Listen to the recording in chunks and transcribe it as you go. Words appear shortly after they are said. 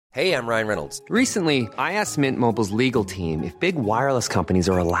Hey, I'm Ryan Reynolds. Recently, I asked Mint Mobile's legal team if big wireless companies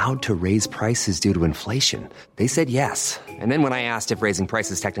are allowed to raise prices due to inflation. They said yes. And then when I asked if raising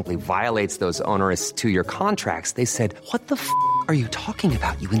prices technically violates those onerous two-year contracts, they said, "What the f*** are you talking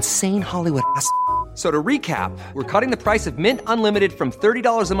about, you insane Hollywood ass?" So to recap, we're cutting the price of Mint Unlimited from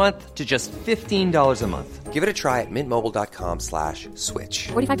 $30 a month to just $15 a month. Give it a try at mintmobile.com/switch.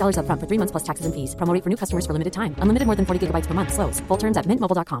 $45 up front for 3 months plus taxes and fees. Promo rate for new customers for limited time. Unlimited more than 40 gigabytes per month. Slows full terms at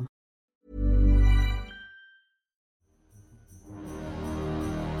mintmobile.com.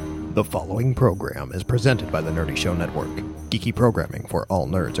 The following program is presented by the Nerdy Show Network, geeky programming for all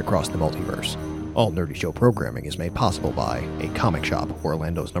nerds across the multiverse. All Nerdy Show programming is made possible by A Comic Shop,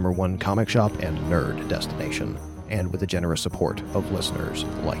 Orlando's #1 comic shop and nerd destination, and with the generous support of listeners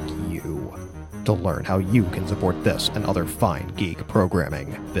like you. To learn how you can support this and other fine geek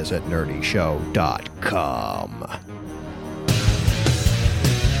programming, visit nerdyshow.com.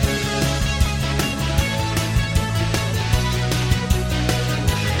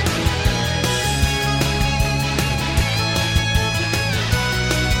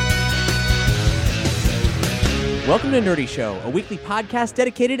 Welcome to Nerdy Show, a weekly podcast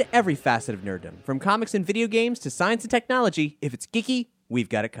dedicated to every facet of nerddom. From comics and video games to science and technology, if it's geeky, we've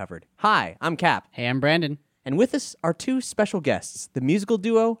got it covered. Hi, I'm Cap. Hey, I'm Brandon. And with us are two special guests, the musical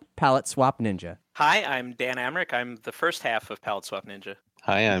duo Palette Swap Ninja. Hi, I'm Dan Amrich. I'm the first half of Palette Swap Ninja.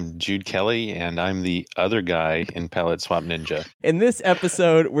 Hi, I'm Jude Kelly, and I'm the other guy in Palette Swap Ninja. In this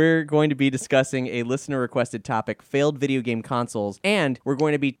episode, we're going to be discussing a listener-requested topic, failed video game consoles, and we're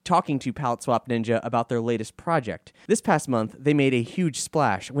going to be talking to Palette Swap Ninja about their latest project. This past month, they made a huge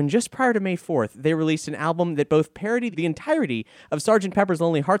splash when just prior to May 4th, they released an album that both parodied the entirety of Sgt. Pepper's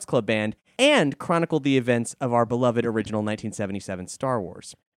Lonely Hearts Club Band and chronicled the events of our beloved original 1977 Star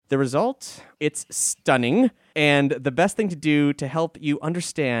Wars. The result? It's stunning, and the best thing to do to help you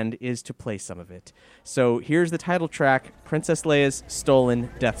understand is to play some of it. So here's the title track, Princess Leia's Stolen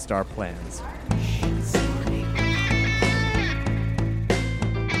Death Star Plans.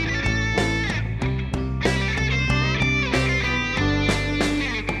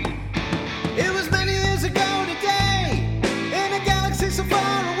 It was many years ago today, in a galaxy so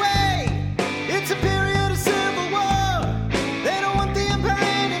far away. It's a period of civil war. They don't want the Empire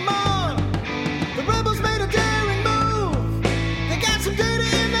anymore. The rebels made a daring move. They got some data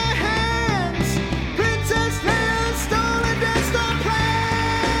in their hands. Princess Leia's stolen Death Star plans.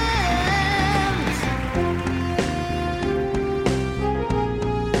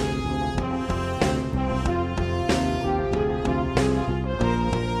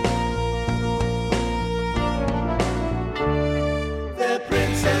 The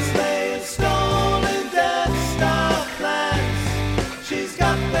Princess Leia's stolen Death Star plans. She's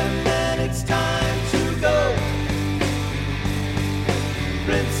got them and it's time to go.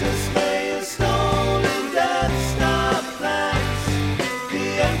 Princess Leia's stolen Death Star plans.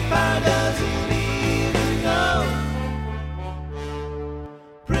 The Empire doesn't even know.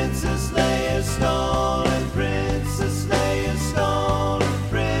 Princess Leia's stolen, Princess Leia's stolen,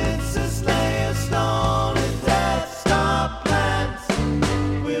 Princess Leia's stolen Death Star plans.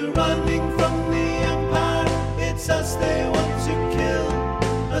 We're running from the Empire, it's us they want to kill.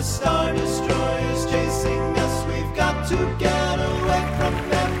 A Star Destroyer's chasing us, we've got to get away from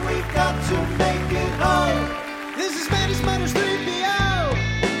them, we've got to make it home. This is Mantis Miners 3PO,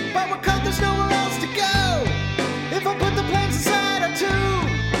 but we're cut, there's nowhere else to go. If I put the plans aside or two,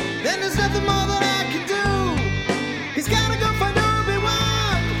 then there's nothing more that I can do. He's gotta go find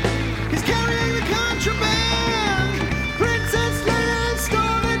Obi-Wan, he's carrying the contraband. Princess Leia's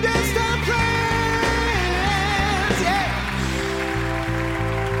stolen Death Star plans, yeah.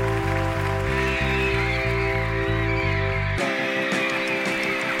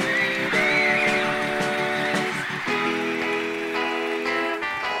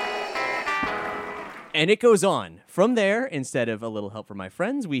 And it goes on. From there, instead of a little help from my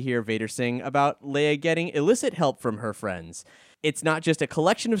friends, we hear Vader sing about Leia getting illicit help from her friends. It's not just a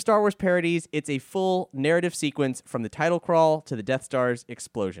collection of Star Wars parodies, it's a full narrative sequence from the title crawl to the Death Star's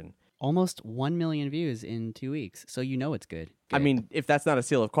explosion. Almost 1 million views in 2 weeks, so you know it's good. I mean, if that's not a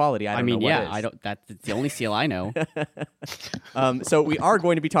seal of quality, I don't know what is. That's the only seal I know. So we are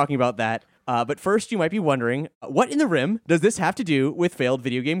going to be talking about that. But first, you might be wondering, what in the rim does this have to do with failed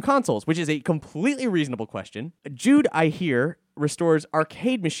video game consoles? Which is a completely reasonable question. Jude, I hear, restores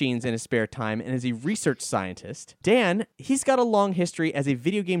arcade machines in his spare time and is a research scientist. Dan, he's got a long history as a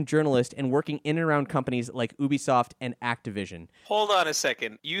video game journalist and working in and around companies like Ubisoft and Activision. Hold on a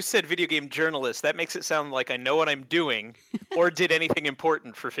second. You said video game journalist. That makes it sound like I know what I'm doing or did anything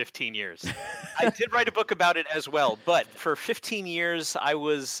important for 15 years. I did write a book about it as well, but for 15 years, I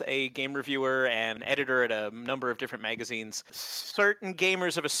was a game reviewer and editor at a number of different magazines. Certain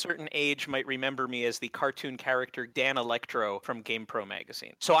gamers of a certain age might remember me as the cartoon character Dan Electro from GamePro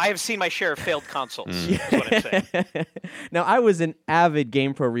magazine. So I have seen my share of failed consoles, is what I'm saying. Now, I was an avid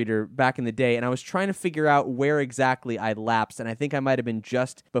GamePro reader back in the day, and I was trying to figure out where exactly I lapsed, and I think I might have been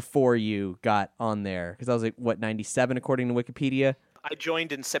just before you got on there, because I was like, what, 97 according to Wikipedia? I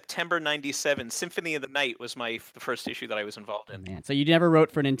joined in September 97. Symphony of the Night was the first issue that I was involved in. Man, so you never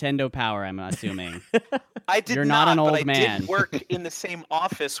wrote for Nintendo Power, I'm assuming. I did You're not an old but I man. did work in the same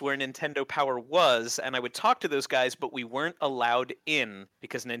office where Nintendo Power was, and I would talk to those guys, but we weren't allowed in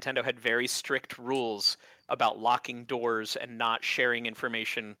because Nintendo had very strict rules about locking doors and not sharing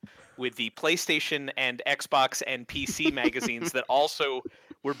information with the PlayStation and Xbox and PC magazines that also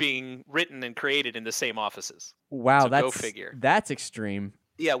were being written and created in the same offices. Wow, So go figure. That's extreme.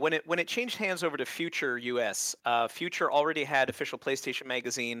 Yeah, when it changed hands over to Future US, Future already had official PlayStation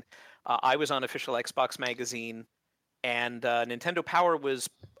magazine. I was on official Xbox magazine, and Nintendo Power was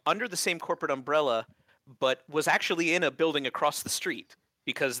under the same corporate umbrella, but was actually in a building across the street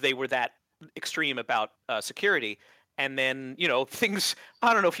because they were that extreme about security. And then, things,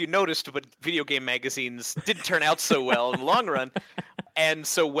 I don't know if you noticed, but video game magazines didn't turn out so well in the long run. And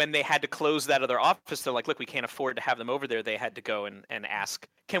so when they had to close that other office, they're like, look, we can't afford to have them over there. They had to go and ask,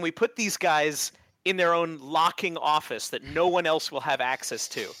 can we put these guys in their own locking office that no one else will have access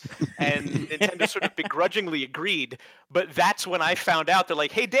to? And Nintendo sort of begrudgingly agreed. But that's when I found out, they're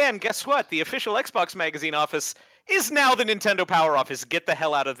like, hey, Dan, guess what? The official Xbox magazine office is now the Nintendo Power office. Get the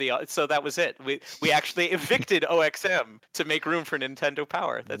hell out of the... So that was it. We actually evicted OXM to make room for Nintendo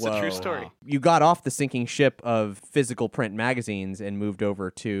Power. That's a true story. You got off the sinking ship of physical print magazines and moved over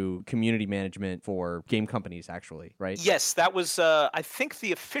to community management for game companies, actually, right? Yes, that was... I think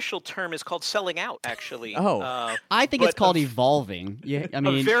the official term is called selling out, actually. Oh. I think it's called evolving. Yeah, I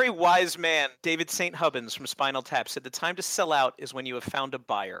mean, a very wise man, David St. Hubbins from Spinal Tap, said the time to sell out is when you have found a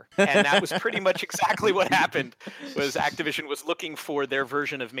buyer. And that was pretty much exactly what happened. Was Activision was looking for their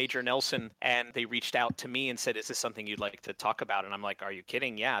version of Major Nelson, and they reached out to me and said, is this something you'd like to talk about? And I'm like, are you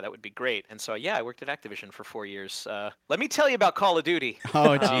kidding? Yeah, that would be great. And so, I worked at Activision for 4 years. Let me tell you about Call of Duty.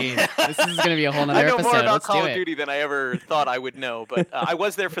 oh, geez. This is going to be a whole nother I know episode. more about Let's Call do of it. Duty than I ever thought I would know, but I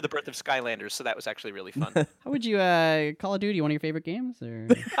was there for the birth of Skylanders, so that was actually really fun. How would you, Call of Duty, one of your favorite games? Or?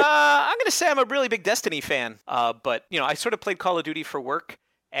 I'm going to say I'm a really big Destiny fan, but, I sort of played Call of Duty for work.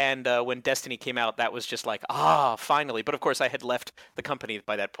 And when Destiny came out, that was just like, finally. But of course, I had left the company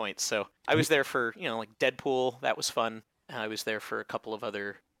by that point. So I was there for, like Deadpool. That was fun. I was there for a couple of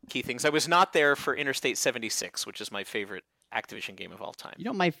other key things. I was not there for Interstate 76, which is my favorite Activision game of all time. You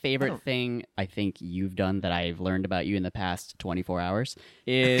know, my favorite thing I think you've done that I've learned about you in the past 24 hours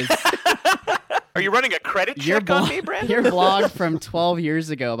is... Are you running a credit check on me, Brandon? Your blog from 12 years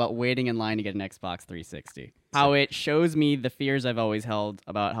ago about waiting in line to get an Xbox 360. How it shows me the fears I've always held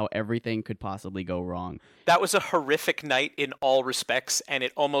about how everything could possibly go wrong. That was a horrific night in all respects, and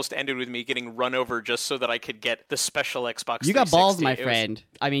it almost ended with me getting run over just so that I could get the special Xbox 360. You got balls, my friend.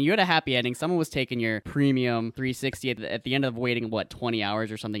 I mean, you had a happy ending. Someone was taking your premium 360 at the end of waiting, 20 hours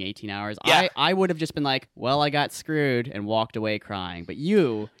or something, 18 hours. Yeah. I would have just been like, well, I got screwed and walked away crying. But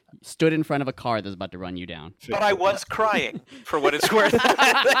you stood in front of a car that was about to run you down. But I was crying, for what it's worth.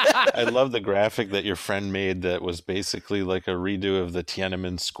 I love the graphic that your friend made that was basically like a redo of the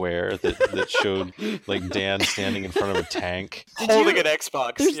Tiananmen Square that showed like Dan standing in front of a tank. Holding an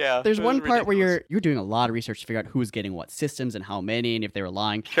Xbox. There's it one was part where ridiculous. you're doing a lot of research to figure out who's getting what systems and how many and if they were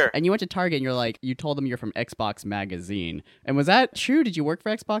lying. Sure. And you went to Target and you're like, you told them you're from Xbox Magazine. And was that true? Did you work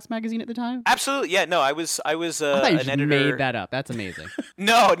for Xbox Magazine at the time? Absolutely, yeah. No, I was I thought you an just editor. made that up. That's amazing.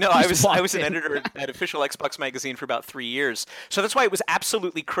 No, I just was an walked in. editor at official Xbox Magazine for about 3 years. So that's why it was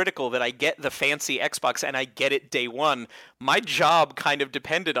absolutely critical that I get the fancy Xbox and I get it day one. My job kind of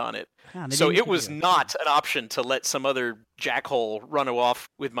depended on it. Yeah, they So didn't it give was you- not an option to let some other jackhole run off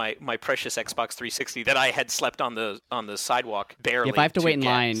with my precious Xbox 360 that I had slept on the sidewalk barely. If I have to wait in get,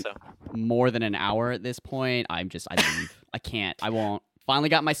 line so. more than an hour at this point, I leave. I can't. I won't. Finally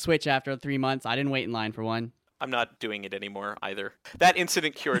got my Switch after 3 months. I didn't wait in line for one. I'm not doing it anymore either. That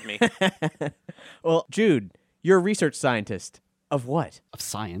incident cured me. Well, Jude, you're a research scientist. Of what? Of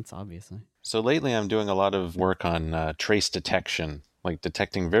science, obviously. So lately I'm doing a lot of work on trace detection like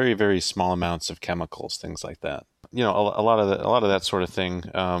detecting very, very small amounts of chemicals, things like that. You know, a lot of that sort of thing.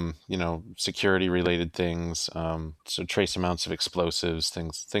 You know, security related things. So trace amounts of explosives,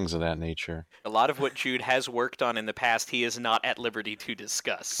 things of that nature. A lot of what Jude has worked on in the past, he is not at liberty to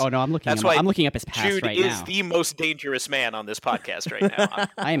discuss. Oh no, I'm looking up his past Jude right is now. the most dangerous man on this podcast right now.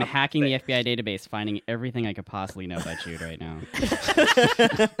 I am hacking the FBI database, finding everything I could possibly know about Jude right now.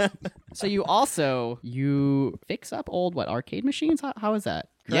 So you fix up old arcade machines? How is that?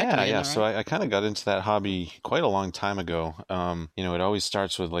 Correct? Yeah. So I kind of got into that hobby quite a long time ago. You know, it always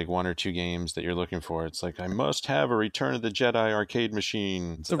starts with like 1 or 2 games that you're looking for. It's like, I must have a Return of the Jedi arcade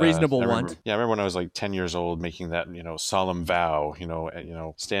machine. It's a reasonable one. Yeah, I remember when I was like 10 years old making that, you know, solemn vow, you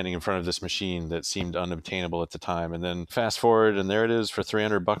know, standing in front of this machine that seemed unobtainable at the time. And then fast forward and there it is for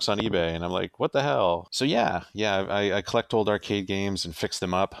 $300 on eBay. And I'm like, what the hell? So yeah, I collect old arcade games and fix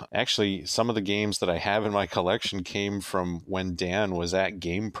them up. Actually, some of the games that I have in my collection came from when Dan was at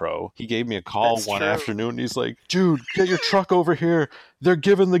GamePro. He gave me a call one afternoon and he's like, Jude, get your truck over here. They're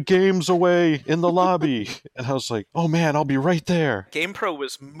giving the games away in the lobby. And I was like, oh man, I'll be right there. GamePro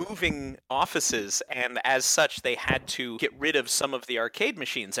was moving offices, and as such, they had to get rid of some of the arcade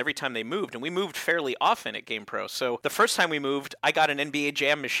machines every time they moved, and we moved fairly often at GamePro. So the first time we moved, I got an NBA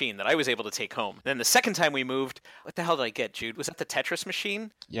Jam machine that I was able to take home. Then the second time we moved, what the hell did I get, Jude? Was that the Tetris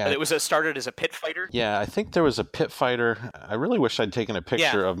machine? Yeah. It was started as a pit fighter? Yeah, I think there was a pit fighter. I really wish I'd taken a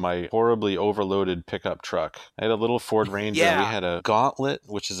picture of my horribly overloaded pickup truck. I had a little Ford Ranger. Yeah. We had a Gauntlet,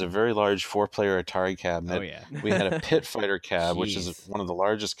 which is a very large 4-player Atari cabinet. Oh, yeah. We had a Pit Fighter cab, which is one of the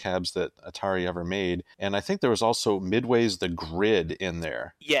largest cabs that Atari ever made. And I think there was also Midway's The Grid in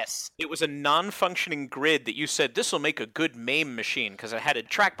there. Yes. It was a non-functioning grid that you said, this will make a good MAME machine, because it had a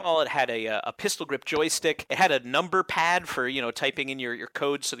trackball, it had a pistol grip joystick, it had a number pad for, you know, typing in your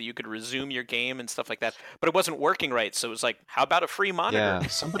code so that you could resume your game and stuff like that. But it wasn't working right, so it was like, how about a free monitor?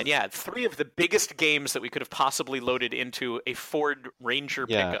 Yeah, and yeah, 3 of the biggest games that we could have possibly loaded into a Ford Ranger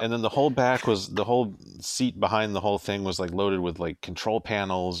pickup. And then the whole back was, the whole seat behind the whole thing was like loaded with like control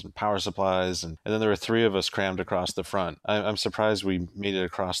panels and power supplies. And then there were 3 of us crammed across the front. I'm surprised we made it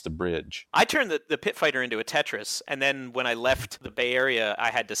across the bridge. I turned the Pit Fighter into a Tetris, and then when I left the Bay Area,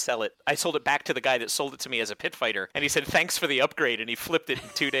 I had to sell it. I sold it back to the guy that sold it to me as a Pit Fighter, and he said, thanks for the upgrade, and he flipped it in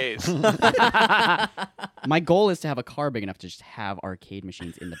 2 days. My goal is to have a car big enough to just have arcade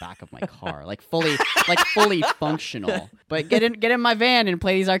machines in the back of my car, like fully functional. But get in my van and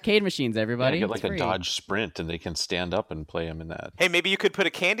play these arcade machines, everybody. Yeah, get It's like free. a Dodge Sprint, and they can stand up and play them in that. Hey, maybe you could put a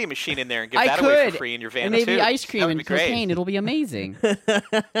candy machine in there and give I that could. away for free in your van, and maybe too. ice cream That would and be great. cocaine. It'll be amazing.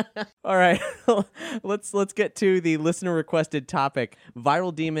 All right, let's get to the listener requested topic.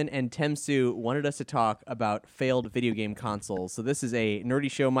 Viral Demon and Temsu wanted us to talk about failed video game consoles. So this is a Nerdy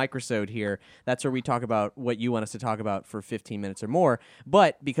Show microsode here. That's where we talk about what you want us to talk about for 15 minutes or more.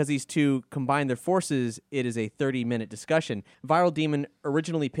 But because these two combine their forces, it is a 30-minute discussion. Viral Demon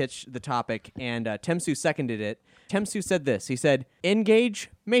originally pitched the topic, and Temsu seconded it. Temsu said this. He said, Engage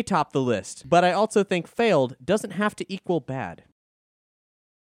may top the list, but I also think failed doesn't have to equal bad.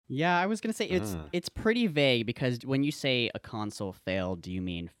 Yeah, I was going to say it's pretty vague, because when you say a console failed, do you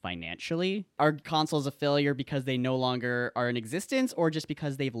mean financially? Are consoles a failure because they no longer are in existence, or just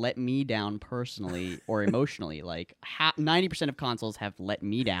because they've let me down personally or emotionally? Like 90% of consoles have let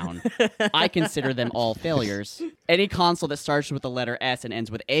me down. I consider them all failures. Any console that starts with the letter S and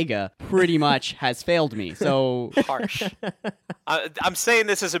ends with Ega pretty much has failed me. So Harsh. I'm saying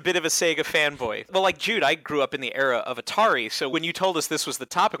this as a bit of a Sega fanboy. Well, like Jude, I grew up in the era of Atari, so when you told us this was the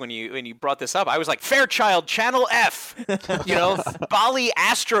topic, when you brought this up, I was like, Fairchild, Channel F, you know, Bali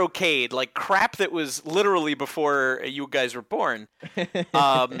Astrocade, like crap that was literally before you guys were born.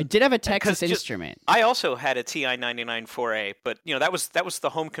 I did have a Texas 'cause Instrument. I also had a TI-99 4A, but you know that was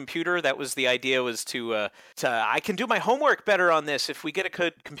the home computer. That was the idea, was to I can do my homework better on this if we get a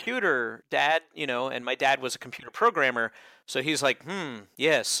good computer, Dad. You know, and my dad was a computer programmer, so he's like,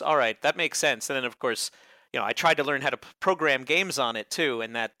 yes, all right, that makes sense. And then of course, you know, I tried to learn how to program games on it too,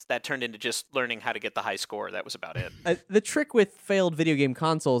 and that turned into just learning how to get the high score. That was about it. The trick with failed video game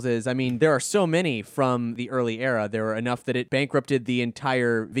consoles is, I mean, there are so many from the early era. There were enough that it bankrupted the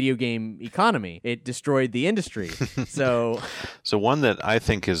entire video game economy. It destroyed the industry. So one that I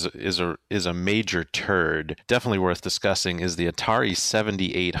think is a major turd, definitely worth discussing, is the Atari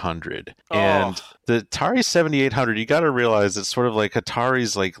 7800. And the Atari 7800, you got to realize it's sort of like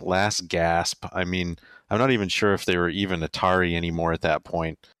Atari's like last gasp. I mean, I'm not even sure if they were even Atari anymore at that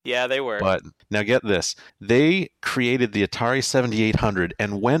point. Yeah, they were. But now get this. They created the Atari 7800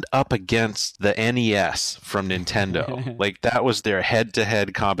 and went up against the NES from Nintendo. Like, that was their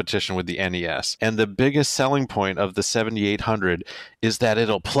head-to-head competition with the NES. And the biggest selling point of the 7800 is that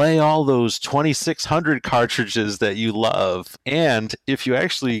it'll play all those 2600 cartridges that you love. And if you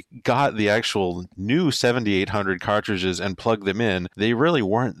actually got the actual new 7800 cartridges and plugged them in, they really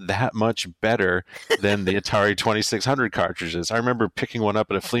weren't that much better than the Atari 2600 cartridges. I remember picking one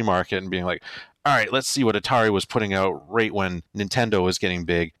up at a flea market and being like, all right, let's see what Atari was putting out right when Nintendo was getting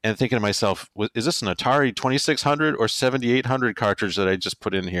big, and thinking to myself, is this an Atari 2600 or 7800 cartridge that I just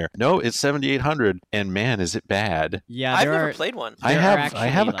put in here? No, it's 7800, and man, is it bad. Yeah, I've never played one. I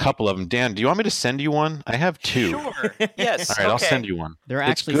have a couple of them. Dan, do you want me to send you one? I have two. Sure. Yes. All right, I'll send you one. They're It's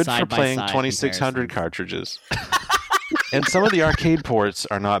actually good for playing side-by-side 2600 comparisons. cartridges. And some of the arcade ports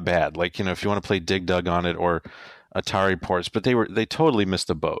are not bad. Like, if you want to play Dig Dug on it or Atari ports, but they totally missed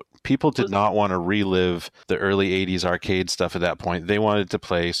the boat. People did not want to relive the early 80s arcade stuff at that point. They wanted to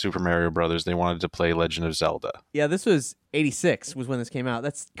play Super Mario Brothers. They wanted to play Legend of Zelda. Yeah, this was 86 was when this came out.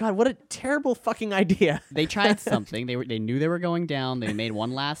 That's, God, what a terrible fucking idea. They tried something. They knew they were going down. They made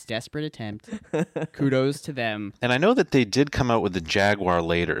one last desperate attempt. Kudos to them. And I know that they did come out with the Jaguar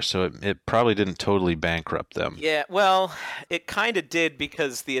later, so it probably didn't totally bankrupt them. Yeah, well, it kind of did,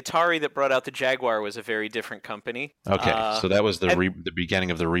 because the Atari that brought out the Jaguar was a very different company. Okay, so that was the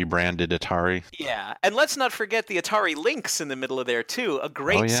beginning of the rebranded Atari. Yeah, and let's not forget the Atari Lynx in the middle of there, too. A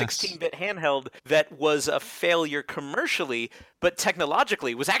great 16-bit handheld that was a failure commercially, but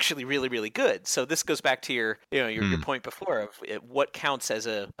technologically was actually really, really good. So this goes back to your point before of what counts as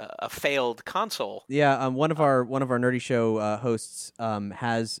a failed console. Yeah, one of our Nerdy Show hosts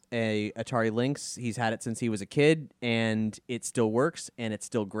has a Atari Lynx. He's had it since he was a kid, and it still works, and it's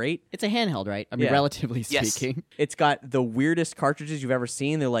still great. It's a handheld, right? I mean, Yeah. relatively speaking. It's got the weirdest cartridges you've ever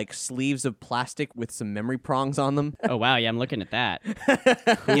seen. They're like sleeves of plastic with some memory prongs on them. Oh, wow. Yeah, I'm looking at that.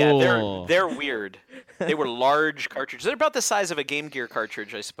 Cool. Yeah, they're weird. They were large cartridges. They're about the size of a Game Gear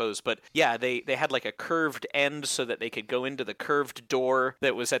cartridge, I suppose. But yeah, they had like a curved end so that they could go into the curved door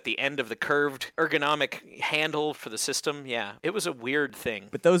that was at the end of the curved ergonomic handle for the system. Yeah, it was a weird thing.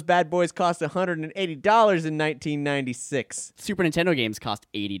 But those bad boys cost $180 in 1996. Super Nintendo games cost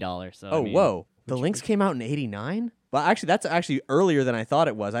 $80. So, I mean, Whoa. The Lynx came out in 89? Well, actually, that's actually earlier than I thought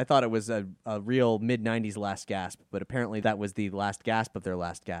it was. I thought it was a real mid-90s last gasp, but apparently that was the last gasp of their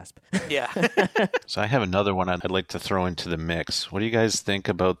last gasp. Yeah. So I have another one I'd like to throw into the mix. What do you guys think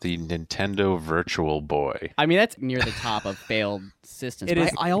about the Nintendo Virtual Boy? I mean, that's near the top of failed systems. It but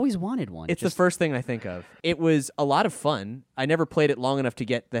is- I always wanted one. It's the first thing I think of. It was a lot of fun. I never played it long enough to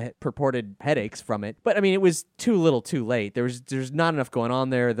get the purported headaches from it. But I mean, it was too little too late. There's not enough going on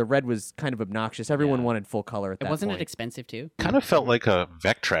there. The red was kind of obnoxious. Everyone wanted full color at that Wasn't point. it expensive too? Kind of felt like a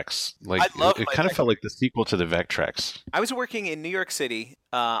Vectrex. Like I love it my kind of Vectrex. felt like the sequel to the Vectrex. I was working in New York City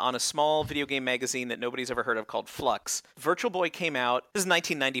on a small video game magazine that nobody's ever heard of called Flux. Virtual Boy came out. This is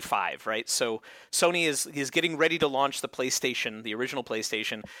 1995, right? So Sony is getting ready to launch the PlayStation, the original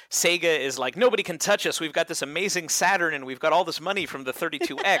PlayStation. Sega is like, nobody can touch us. We've got this amazing Saturn, and we've got all this money from the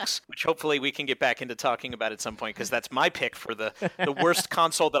 32X, which hopefully we can get back into talking about at some point, because that's my pick for the worst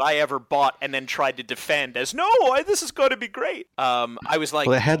console that I ever bought and then tried to defend as, this is going to be great. I was like,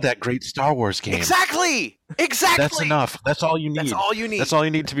 Well, it had that great Star Wars game. Exactly. That's enough. That's all you need. That's all you need. That's all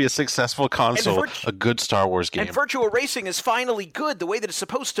you need to be a successful console. A good Star Wars game. And Virtual Racing is finally good the way that it's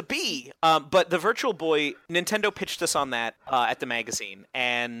supposed to be. But the Virtual Boy, Nintendo pitched us on that at the magazine.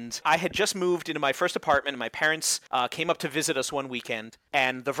 And I had just moved into my first apartment, and my parents came up to visit us one weekend.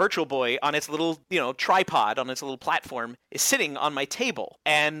 And the Virtual Boy, on its little, tripod, on its little platform, is sitting on my table.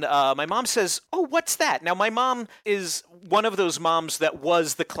 And my mom says, "Oh, what's that?" Now, my mom is one of those moms that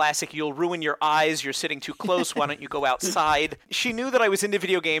was the classic, "You'll ruin your eyes, you're sitting too close, why don't you go outside?" She knew that I was into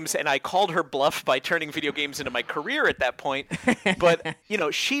video games, and I called her bluff by turning video games into my career at that point. But,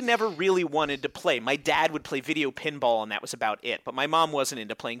 she never really wanted to play. My dad would play video pinball, and that was about it. But my mom wasn't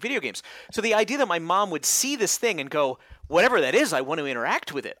into playing video games. So the idea that my mom would see this thing and go, whatever that is, I want to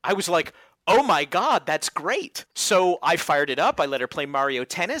interact with it. I was like, oh my God, that's great. So I fired it up. I let her play Mario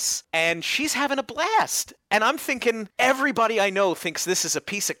Tennis, and she's having a blast. And I'm thinking, everybody I know thinks this is a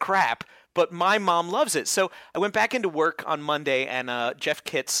piece of crap, but my mom loves it. So I went back into work on Monday, and Jeff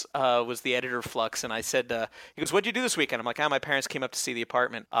Kitts was the editor of Flux, and I said, he goes, "What'd you do this weekend?" I'm like, my parents came up to see the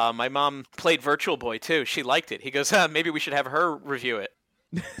apartment. My mom played Virtual Boy, too. She liked it. He goes, maybe we should have her review it.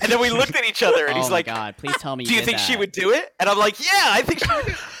 And then we looked at each other, and he's oh like, my God, please tell me do you did think that. she would do it? And I'm like, yeah, I think she would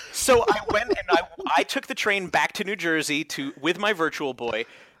do it. So I went and I took the train back to New Jersey with my Virtual Boy,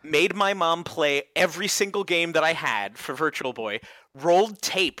 made my mom play every single game that I had for Virtual Boy, rolled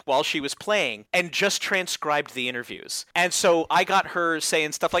tape while she was playing, and just transcribed the interviews. And so I got her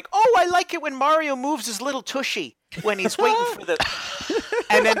saying stuff like, oh, I like it when Mario moves his little tushy when he's waiting for the...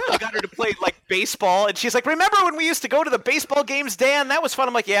 And then I got her to play, like, baseball, and she's like, remember when we used to go to the baseball games, Dan? That was fun.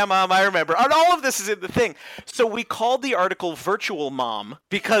 I'm like, yeah, Mom, I remember. And all of this is in the thing. So we called the article Virtual Mom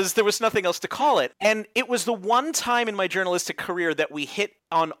because there was nothing else to call it. And it was the one time in my journalistic career that we hit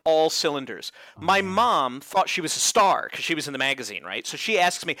on all cylinders. My mom thought she was a star because she was in the magazine, right? So she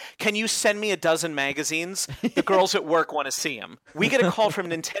asks me, can you send me a dozen magazines? The girls at work want to see them. We get a call from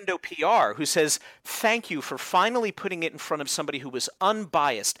Nintendo PR who says, thank you for finally putting it in front of somebody who was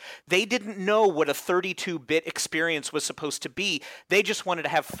unbiased. They didn't know what a 32-bit experience was supposed to be. They just wanted to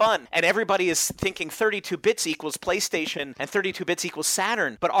have fun. And everybody is thinking 32 bits equals PlayStation and 32 bits equals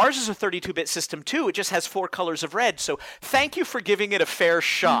Saturn. But ours is a 32-bit system too. It just has 4 colors of red. So thank you for giving it a fair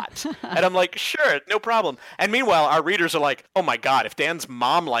shot. And I'm like, sure, no problem. And meanwhile, our readers are like, oh my God, if Dan's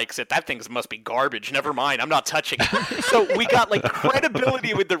mom likes it, that thing must be garbage. Never mind, I'm not touching it. So we got like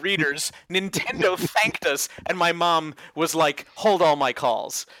credibility with the readers. Nintendo thanked us, and my mom was like, hold all my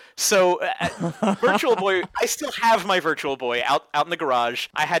calls. So Virtual Boy, I still have my Virtual Boy out in the garage.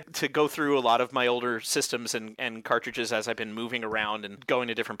 I had to go through a lot of my older systems and cartridges as I've been moving around and going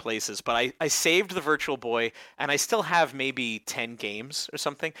to different places. But I saved the Virtual Boy, and I still have maybe 10 games or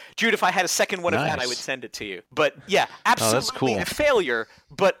something. Jude, if I had a second one of that, I would send it to you. But yeah, absolutely a failure,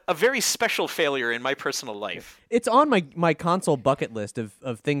 but a very special failure in my personal life. It's on my console bucket list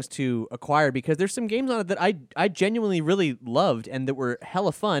of things to acquire because there's some games on it that I genuinely really loved and that were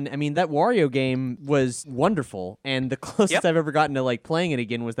hella fun. I mean, that Wario game was wonderful, and the closest I've ever gotten to like playing it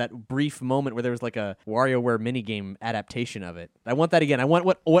again was that brief moment where there was like a WarioWare minigame adaptation of it. I want that again. I want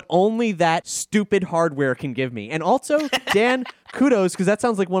what only that stupid hardware can give me. And also, Dan, kudos, because that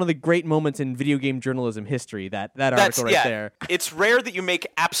sounds like one of the great moments in video game journalism history, that article there. It's rare that you make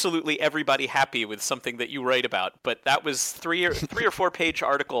absolutely everybody happy with something that you write about, but that was 3 or 4 page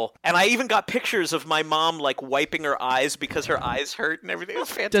article, and I even got pictures of my mom like wiping her eyes because her eyes hurt and everything. It was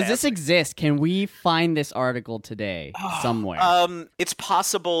fantastic. Does this exist? Can we find this article today somewhere? It's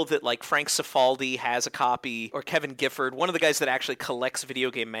possible that like Frank Cifaldi has a copy, or Kevin Gifford, one of the guys that actually collects video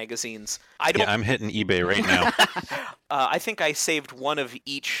game magazines. I'm hitting eBay right now. I think I saved one of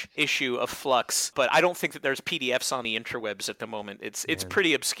each issue of Flux, but I don't think that there's PDFs on the interwebs at the moment. It's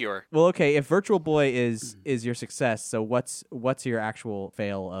pretty obscure. Well, okay, if Virtual Boy is your success, so what's your actual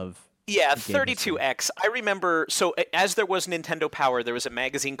fail of? Yeah, 32X. I remember, so as there was Nintendo Power, there was a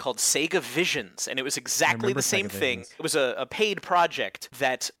magazine called Sega Visions, and it was exactly the same thing. It was a paid project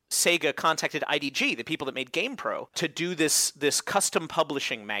that Sega contacted IDG, the people that made GamePro, to do this custom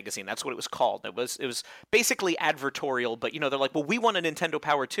publishing magazine. That's what it was called. It was basically advertorial, but they're like, well, we want a Nintendo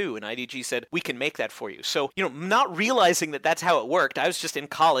Power too, and IDG said, we can make that for you. So, not realizing that that's how it worked, I was just in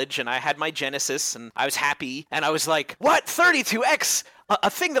college, and I had my Genesis, and I was happy, and I was like, what? 32X? A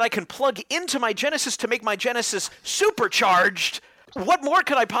thing that I can plug into my Genesis to make my Genesis supercharged? What more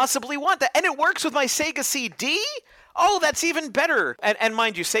could I possibly want? And it works with my Sega CD? Oh, that's even better. And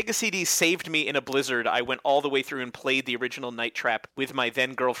mind you, Sega CD saved me in a blizzard. I went all the way through and played the original Night Trap with my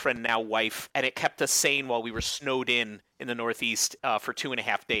then girlfriend, now wife, and it kept us sane while we were snowed in the Northeast for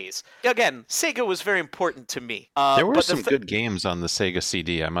 2.5 days. Again, Sega was very important to me. There were some good games on the Sega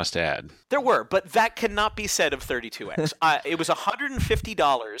CD, I must add. There were, but that cannot be said of 32X. It was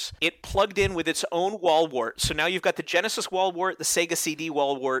 $150. It plugged in with its own wall wart. So now you've got the Genesis wall wart, the Sega CD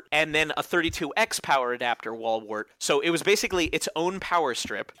wall wart, and then a 32X power adapter wall wart. So it was basically its own power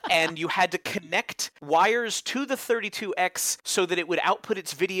strip, and you had to connect wires to the 32X so that it would output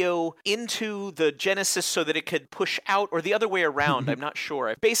its video into the Genesis so that it could push out, or the other way around, I'm not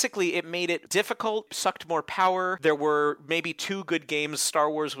sure. Basically, it made it difficult, sucked more power. There were maybe 2 good games. Star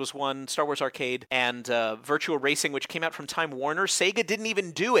Wars was one, Star Wars Arcade, and Virtua Racing, which came out from Time Warner. Sega didn't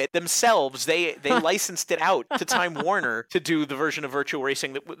even do it themselves. They licensed it out to Time Warner to do the version of Virtua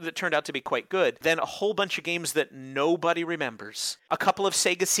Racing that turned out to be quite good. Then a whole bunch of games that nobody remembers. A couple of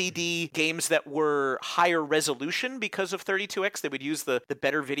Sega CD games that were higher resolution because of 32X. They would use the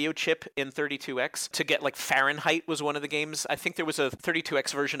better video chip in 32X to get, like, Fahrenheit was one of of the games. I think there was a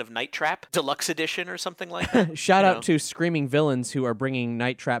 32X version of Night Trap, Deluxe Edition or something like that. Shout out to Screaming Villains, who are bringing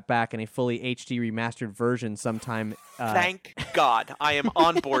Night Trap back in a fully HD remastered version sometime. Thank God. I am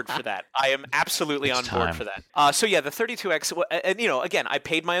on board for that. I am absolutely on board for that. So yeah, the 32X, and again, I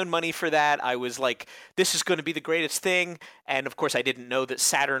paid my own money for that. I was like, this is going to be the greatest thing. And of course, I didn't know that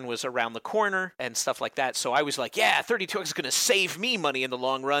Saturn was around the corner and stuff like that. So I was like, yeah, 32X is going to save me money in the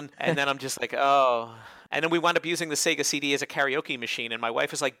long run. And then I'm just like, oh. And then we wound up using the Sega CD as a karaoke machine, and my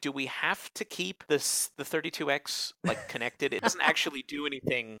wife was like, do we have to keep the 32X connected? It doesn't actually do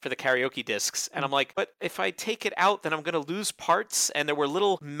anything for the karaoke discs. And I'm like, but if I take it out, then I'm going to lose parts. And there were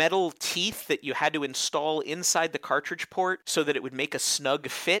little metal teeth that you had to install inside the cartridge port so that it would make a snug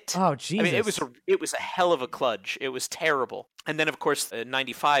fit. Oh, Jesus. I mean, it was a hell of a kludge. It was terrible. And then, of course,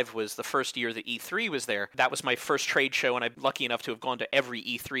 95 was the first year that E3 was there. That was my first trade show, and I'm lucky enough to have gone to every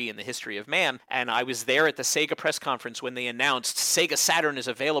E3 in the history of man. And I was there at the Sega press conference when they announced Sega Saturn is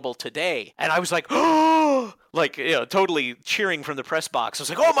available today. And I was like, oh, totally cheering from the press box. I was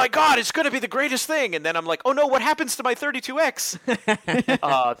like, oh my God, it's going to be the greatest thing. And then I'm like, oh no, what happens to my 32X?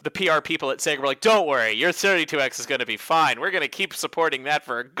 The PR people at Sega were like, don't worry, your 32X is going to be fine. We're going to keep supporting that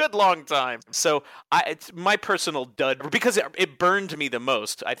for a good long time. So it's my personal dud, because it burned me the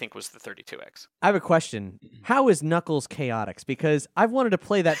most, I think, was the 32X. I have a question. How is Knuckles Chaotix? Because I've wanted to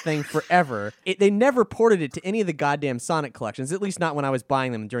play that thing forever. They never ported it to any of the goddamn Sonic collections, at least not when I was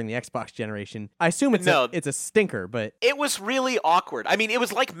buying them during the Xbox generation. I assume it's a stinker, but... It was really awkward. I mean, it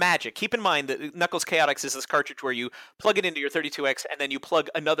was like magic. Keep in mind that Knuckles Chaotix is this cartridge where you plug it into your 32X and then you plug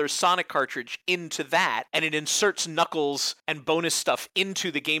another Sonic cartridge into that, and it inserts Knuckles and bonus stuff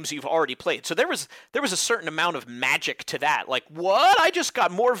into the games you've already played. So there was a certain amount of magic to that. Like, what? I just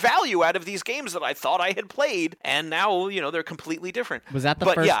got more value out of these games that I thought I had played, and now, they're completely different. Was that the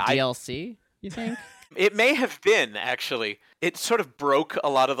first DLC, you think? It may have been, actually. It sort of broke a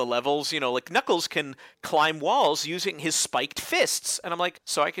lot of the levels. Like Knuckles can climb walls using his spiked fists. And I'm like,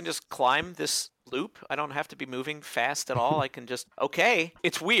 so I can just climb this loop? I don't have to be moving fast at all. I can just, okay.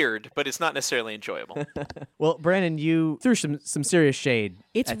 It's weird, but it's not necessarily enjoyable. Well, Brandon, you threw some serious shade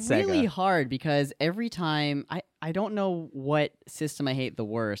It's at Sega. really hard because every time, I don't know what system I hate the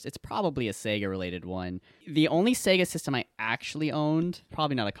worst. It's probably a Sega-related one. The only Sega system I actually owned,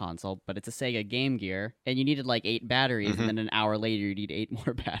 probably not a console, but it's a Sega Game Gear, and you needed like 8 batteries, and then an hour later you need 8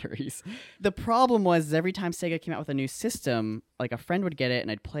 more batteries. The problem was every time Sega came out with a new system, like a friend would get it,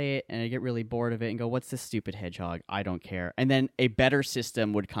 and I'd play it, and I'd get really bored of it and go, what's this stupid hedgehog? I don't care. And then a better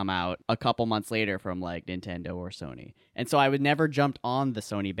system would come out a couple months later from like Nintendo or Sony. And so I would never jumped on the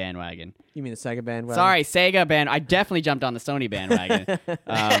Sony bandwagon. You mean the Sega bandwagon? Sorry, Sega bandwagon. I definitely jumped on the Sony bandwagon.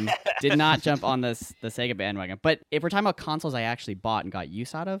 Did not jump on the Sega bandwagon. But if we're talking about consoles I actually bought and got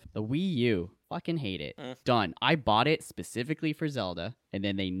use out of, the Wii U, fucking hate it. Done. I bought it specifically for Zelda, and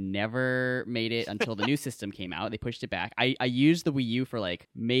then they never made it until the new system came out. They pushed it back. I used the Wii U for like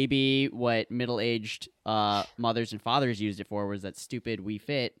maybe what middle-aged mothers and fathers used it for was that stupid Wii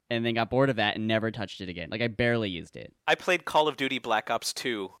Fit, and then got bored of that and never touched it again. Like I barely used it. I played Call of Duty Black Ops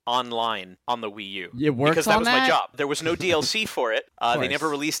 2 online on the Wii U. It works because that on was my job. There was no DLC for it. They never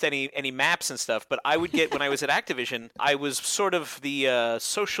course. released any maps and stuff, but I would get, when I was at Activision, I was sort of the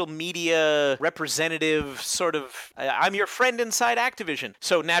social media representative, sort of, I'm your friend inside Activision.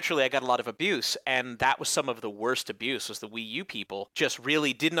 So naturally I got a lot of abuse, and that was some of the worst abuse, was the Wii U people just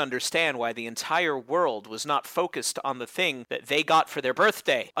really didn't understand why the entire world was not focused on the thing that they got for their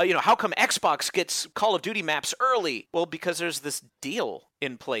birthday. How come Xbox gets Call of Duty maps early? Well, because there's this deal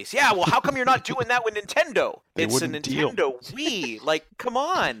in place. Yeah, well, how come you're not doing that with Nintendo? It's a Nintendo Wii. Like, come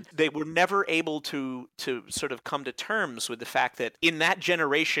on. They were never able to sort of come to terms with the fact that in that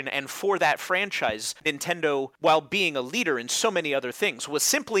generation and for that franchise, Nintendo, while being a leader in so many other things, was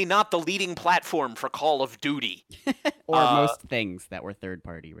simply not the leading platform for Call of Duty. Or most things that were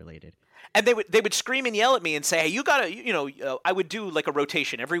third-party related. And they would scream and yell at me and say, hey, you gotta, I would do like a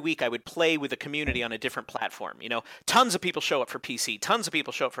rotation. Every week I would play with the community on a different platform. Tons of people show up for PC. Tons of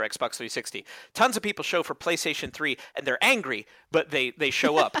people show up for Xbox 360. Tons of people show up for PlayStation 3, and they're angry, but they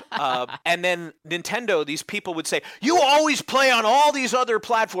show up. And then Nintendo, these people would say, you always play on all these other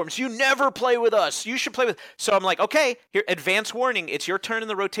platforms. You never play with us. You should play with... So I'm like, okay, here, advance warning. It's your turn in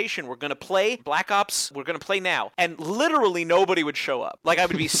the rotation. We're going to play Black Ops. We're going to play now. And literally nobody would show up. Like I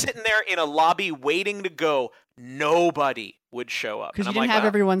would be sitting there in a lobby waiting to go nobody would show up. Because And you I'm didn't like, have wow.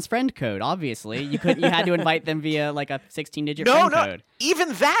 everyone's friend code, obviously. You had to invite them via like a 16-digit friend code.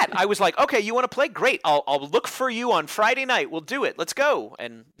 Even that, I was like, okay, you want to play? Great. I'll look for you on Friday night. We'll do it. Let's go.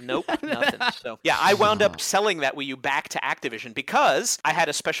 And nope, nothing. So yeah, I wound up selling that Wii U back to Activision because I had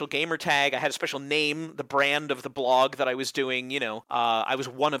a special gamer tag. I had a special name, the brand of the blog that I was doing. You know, I was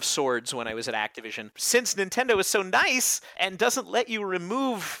One of Swords when I was at Activision. Since Nintendo is so nice and doesn't let you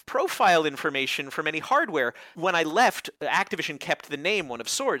remove profile information from any hardware, when I left, Activision kept the name One of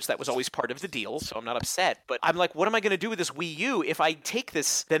Swords. That was always part of the deal, so I'm not upset. But I'm like, what am I going to do with this Wii U? If I take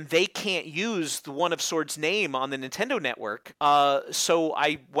this, then they can't use the One of Swords name on the Nintendo network. So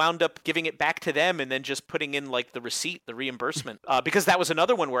I wound up giving it back to them and then just putting in like the receipt, the reimbursement. Because that was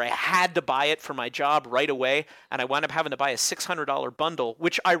another one where I had to buy it for my job right away, and I wound up having to buy a $600 bundle,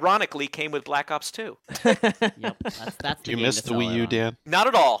 which ironically came with Black Ops 2. Yep, that's the You game missed to the sell Wii it U, on. Dan? Not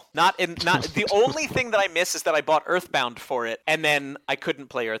at all. Not the only thing that I miss is that I bought Earthbound for it, and then I couldn't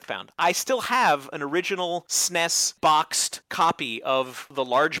play Earthbound. I still have an original SNES boxed copy of the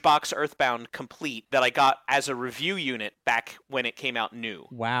large box Earthbound complete that I got as a review unit back when it came out new.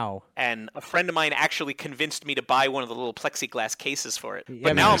 Wow. And a friend of mine actually convinced me to buy one of the little plexiglass cases for it. Yeah,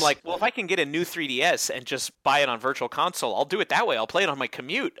 But now nice. I'm like, well, if I can get a new 3DS and just buy it on Virtual Console, I'll do it that way. I'll play it on my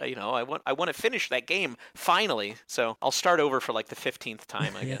commute. You know, I want to finish that game finally. So I'll start over for like the 15th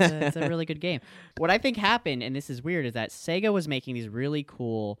time, I guess. It's a really good game. What I think happened, and this is weird, is that Sega was making these really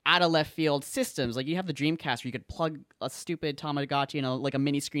cool out of left field systems. Like you have the Dreamcast where you could plug a stupid Tamagotchi in like a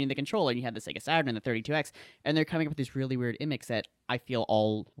mini screen in the controller, and you had the Sega Saturn and the 32X, and they're coming up with these really weird gimmicks that I feel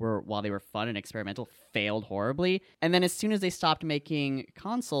all were, while they were fun and experimental, failed horribly. And then as soon as they stopped making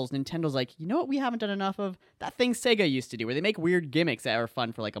consoles, Nintendo's like, you know what we haven't done enough of? That thing Sega used to do, where they make weird gimmicks that are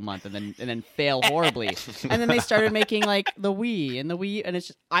fun for like a month and then fail horribly. And then they started making like the Wii, and it's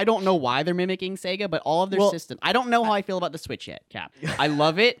just, I don't know why they're mimicking Sega, but all of their systems. I don't know how I feel about the Switch yet, Cap. I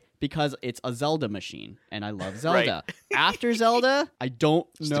love it because it's a Zelda machine, and I love Zelda. After Zelda, I don't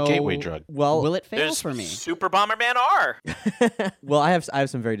know. the gateway drug. Well, will it fail There's for me? Super Bomberman R. Well, I have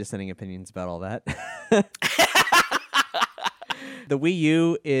some very dissenting opinions about all that. The Wii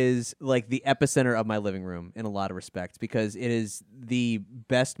U is like the epicenter of my living room in a lot of respects because it is the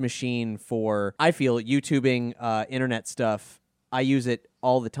best machine for, I feel, YouTubing, internet stuff. I use it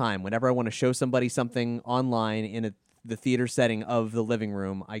all the time. Whenever I want to show somebody something online in the theater setting of the living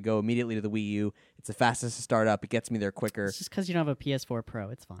room, I go immediately to the Wii U. It's the fastest to start up. It gets me there quicker. It's just because you don't have a PS4 Pro.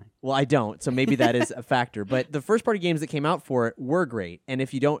 It's fine. Well, I don't, so maybe that is a factor. But the first-party games that came out for it were great. And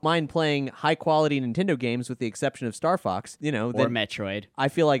if you don't mind playing high-quality Nintendo games with the exception of Star Fox, you know, Or then Metroid. I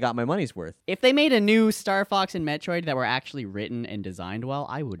feel I got my money's worth. If they made a new Star Fox and Metroid that were actually written and designed well,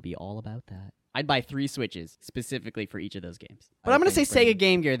 I would be all about that. I'd buy 3 Switches specifically for each of those games. But I'm going to say Sega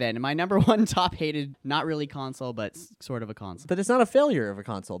Game Gear then. My number one top-hated, not really console, but sort of a console. But it's not a failure of a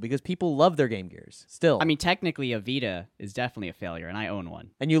console because people love their Game Gears still. I mean, technically, a Vita is definitely a failure, and I own one.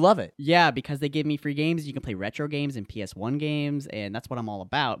 and you love it. Yeah, because they give me free games. You can play retro games and PS1 games, and that's what I'm all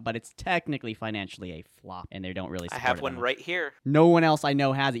about. But it's technically financially a flop, and they don't really I support have it one that much. right here. No one else I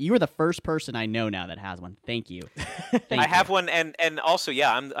know has it. You are the first person I know now that has one. Thank you. I have one, and also,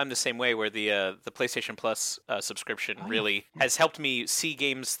 yeah, I'm the same way. Where the PlayStation Plus subscription really has helped me see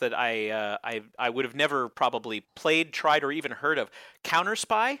games that I would have never probably played, tried, or even heard of. Counter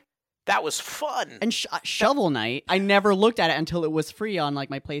Spy, that was fun. And Shovel Knight, I never looked at it until it was free on like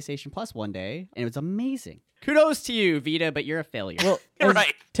my PlayStation Plus one day, and it was amazing. Kudos to you, Vita, but you're a failure. Well, You're as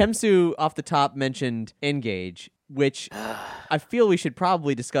right. Temsu off the top mentioned N-Gage, which I feel we should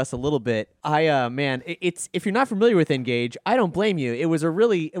probably discuss a little bit. It's if you're not familiar with N-Gage, I don't blame you. It was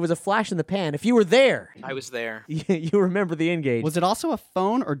a flash in the pan. If you were there, I was there. you remember the N-Gage. was it also a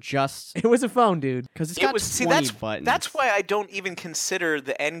phone or just It was a phone, dude. because it's It got was 20 buttons? that's why I don't even consider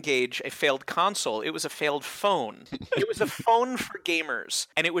the N-Gage a failed console. It was a failed phone. It was a phone for gamers,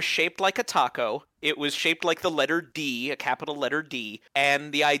 and it was shaped like a taco. It was shaped like the letter D, a capital letter D,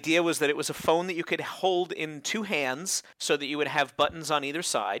 and the idea was that it was a phone that you could hold in 2 hands so that you would have buttons on either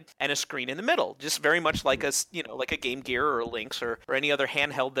side and a screen in the middle, just very much like like a Game Gear or a Lynx or any other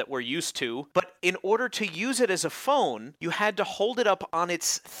handheld that we're used to. But in order to use it as a phone, you had to hold it up on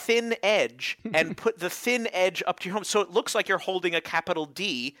its thin edge and put the thin edge up to your home, so it looks like you're holding a capital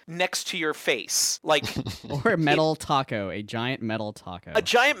D next to your face, like or a metal taco, a giant metal taco. a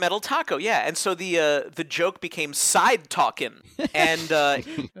giant metal taco. Yeah, and so the joke became side talking, and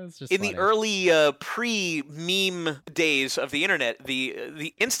That's just in funny. the early pre-meme days of the internet,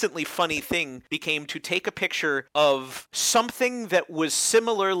 the instantly funny thing became to take a picture of something that was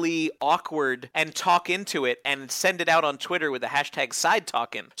similarly awkward and talk into it and send it out on Twitter with the hashtag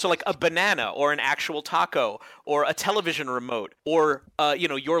 #SideTalkin'. So like a banana or an actual taco or a television remote or,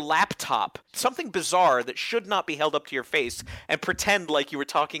 your laptop, something bizarre that should not be held up to your face, and pretend like you were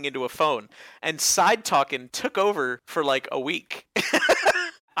talking into a phone. And SideTalkin' took over for like a week.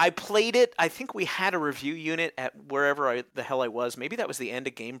 I played it. I think we had a review unit at wherever the hell I was. Maybe that was the end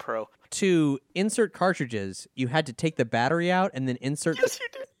of GamePro. To insert cartridges, you had to take the battery out and then insert. Yes, you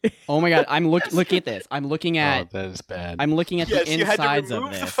did. Oh my god, I'm looking at this. I'm looking at that is bad. I'm looking at Yes, the you had insides to of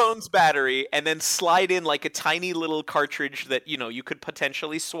remove this. the phone's battery and then slide in like a tiny little cartridge that you could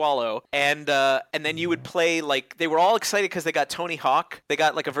potentially swallow, and then you would play. Like, they were all excited because they got Tony Hawk. They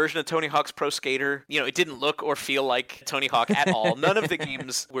got like a version of Tony Hawk's Pro Skater. It didn't look or feel like Tony Hawk at all. None of the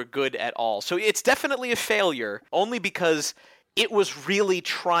games were good at all. So it's definitely a failure, only because it was really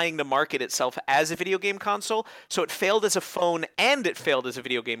trying to market itself as a video game console. So it failed as a phone and it failed as a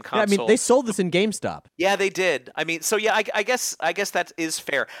video game console. Yeah, I mean, they sold this in GameStop. Yeah, they did. I mean, so yeah, I guess that is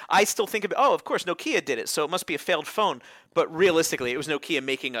fair. I still think of course, Nokia did it, so it must be a failed phone. But realistically, it was Nokia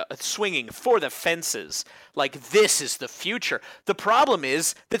making a swinging for the fences. Like, this is the future. The problem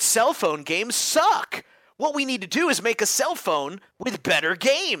is that cell phone games suck. What we need to do is make a cell phone with better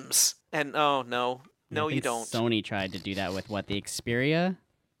games. And oh no. No, you don't. Sony tried to do that with the Xperia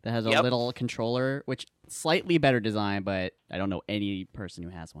that has a Yep. little controller, which slightly better design, but I don't know any person who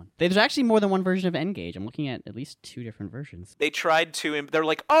has one. There's actually more than one version of N-Gage. I'm looking at least 2 different versions. They tried to. They're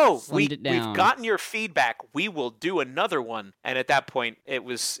like, oh, Slimmed it down. we've gotten your feedback. We will do another one. And at that point, it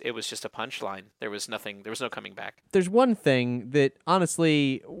was just a punchline. There was nothing. There was no coming back. There's one thing that,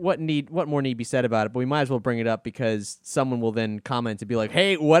 honestly, what more need be said about it, but we might as well bring it up because someone will then comment and be like,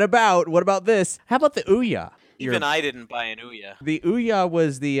 hey, what about this? How about the Ouya? Even I didn't buy an Ouya. The Ouya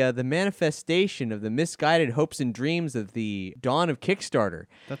was the manifestation of the misguided hopes and dreams of the dawn of Kickstarter.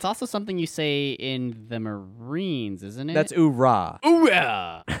 That's also something you say in the Marines, isn't it? That's Oorah.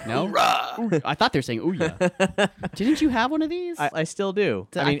 Ouya! No? Ouya. I thought they were saying Ouya. Didn't you have one of these? I still do.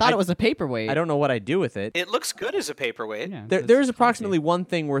 I thought it was a paperweight. I don't know what I do with it. It looks good as a paperweight. Yeah, There's approximately one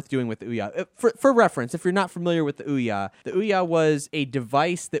thing worth doing with the Ouya. For reference, if you're not familiar with the Ouya was a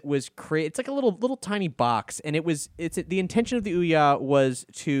device that was created. It's like a little tiny box, and the intention of the Ouya was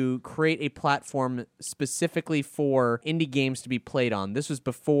to create a platform specifically for indie games to be played on. This was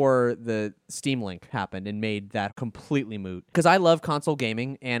before the Steam Link happened and made that completely moot. Because I love console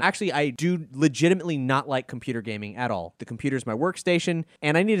gaming, and actually I do legitimately not like computer gaming at all. The computer's my workstation,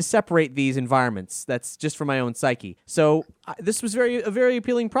 and I need to separate these environments. That's just for my own psyche. So this was a very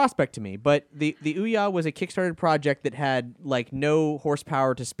appealing prospect to me. But the Ouya was a Kickstarter project that had like no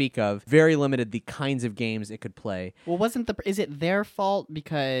horsepower to speak of, very limited the kinds of games it could play. Well, is it their fault?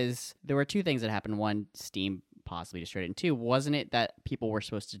 Because there were 2 things that happened. One, Steam possibly destroyed it. And 2, wasn't it that people were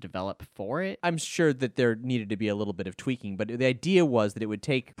supposed to develop for it? I'm sure that there needed to be a little bit of tweaking, but the idea was that it would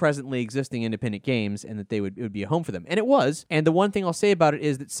take presently existing independent games and that it would be a home for them. And it was. And the one thing I'll say about it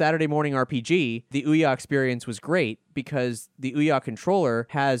is that Saturday Morning RPG, the Ouya experience was great because the Ouya controller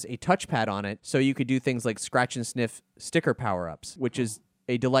has a touchpad on it, so you could do things like scratch and sniff sticker power-ups, which is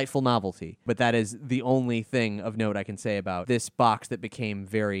a delightful novelty. But that is the only thing of note I can say about this box that became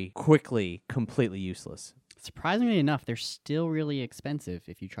very quickly completely useless. Surprisingly enough, they're still really expensive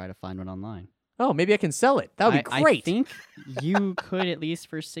if you try to find one online. Oh, maybe I can sell it. That would be great. I think you could at least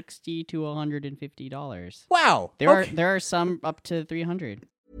for $60 to $150. Wow. There are some up to $300.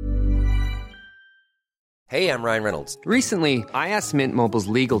 Hey, I'm Ryan Reynolds. Recently, I asked Mint Mobile's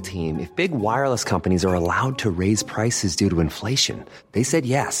legal team if big wireless companies are allowed to raise prices due to inflation. They said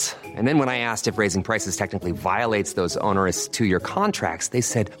yes. And then when I asked if raising prices technically violates those onerous 2-year contracts, they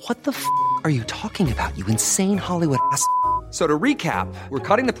said, what the f*** are you talking about, you insane Hollywood ass f- So to recap, we're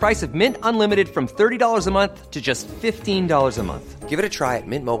cutting the price of Mint Unlimited from $30 a month to just $15 a month. Give it a try at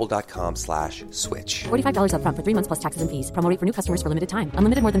mintmobile.com/switch. $45 up front for 3 months plus taxes and fees. Promo rate for new customers for limited time.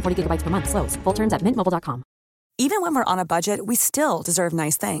 Unlimited more than 40 gigabytes per month. Slows full terms at mintmobile.com. Even when we're on a budget, we still deserve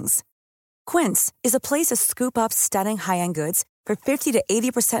nice things. Quince is a place to scoop up stunning high-end goods for 50 to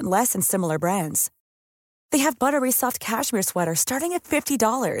 80% less than similar brands. They have buttery soft cashmere sweaters starting at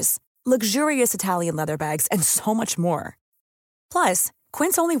 $50, luxurious Italian leather bags, and so much more. Plus,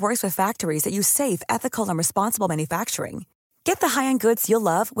 Quince only works with factories that use safe, ethical, and responsible manufacturing. Get the high-end goods you'll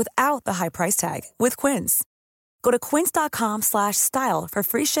love without the high price tag with Quince. Go to quince.com/style for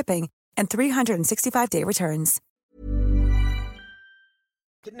free shipping and 365-day returns.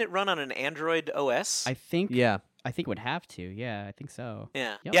 Didn't it run on an Android OS? I think Yeah. it would have to. Yeah, I think so.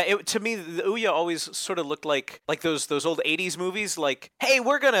 Yeah, Yep. yeah. To me, the Ouya always sort of looked like those old '80s movies. Like, hey,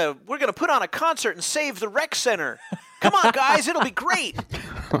 we're gonna put on a concert and save the rec center. Come on, guys, it'll be great.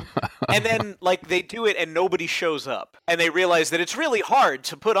 And then, like, they do it and nobody shows up. And they realize that it's really hard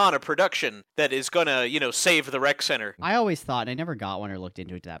to put on a production that is gonna, save the rec center. I always thought, and I never got one or looked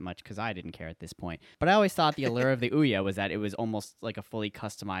into it that much because I didn't care at this point, but I always thought the allure of the Ouya was that it was almost like a fully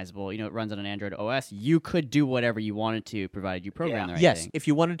customizable, it runs on an Android OS. You could do whatever you wanted to, provided you program the right Yes, thing. if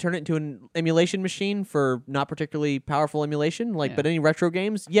you wanted to turn it into an emulation machine for not particularly powerful emulation, but any retro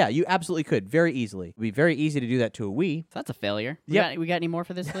games, you absolutely could, very easily. It'd be very easy to do that to a Wii. So that's a failure. Yeah. We got any more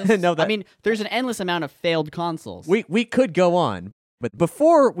for this list? No, I mean, there's an endless amount of failed consoles. We could go on. But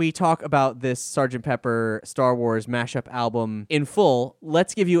before we talk about this Sgt. Pepper Star Wars mashup album in full,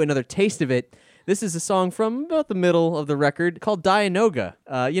 let's give you another taste of it. This is a song from about the middle of the record called Dianoga,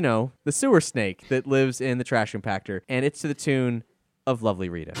 the sewer snake that lives in the trash compactor. And it's to the tune of Lovely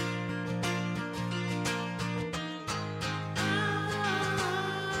Rita.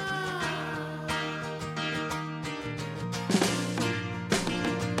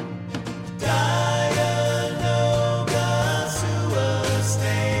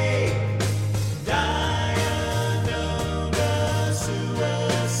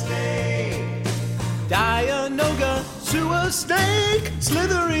 Snake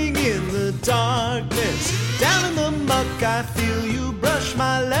slithering in the darkness. Down in the muck, I feel you brush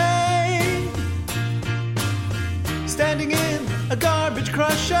my leg. Standing in a garbage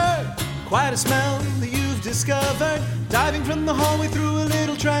crusher, quite a smell that you've discovered. Diving from the hallway through a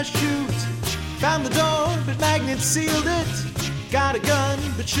little trash chute. Found the door, but magnets sealed it. Got a gun,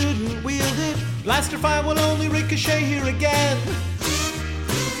 but shouldn't wield it. Blaster fire will only ricochet here again.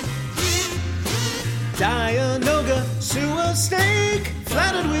 Dianoga, sewer snake,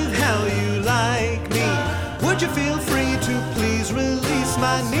 flattered with how you like me. Would you feel free to please release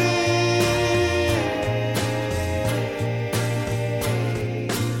my knee?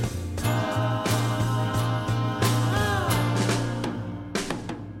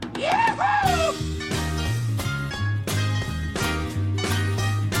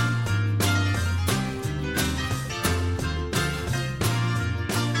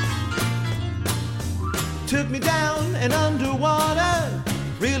 Took me down and underwater.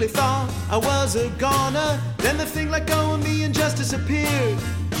 Really thought I was a goner. Then the thing let go of me and just disappeared.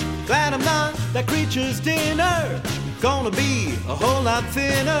 Glad I'm not that creature's dinner. Gonna be a whole lot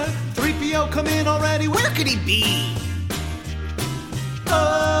thinner. 3PO come in already, where could he be?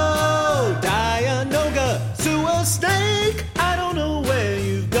 Oh, Dianoga, sewer snake, I don't know where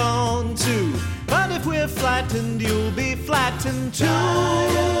you've gone to. But if we're flattened, you'll be flattened too.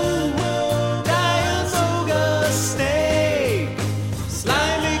 Snake,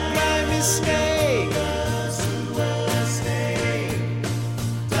 slimy, grimy snake, sewer snake,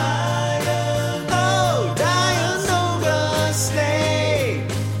 oh, Dianoga snake,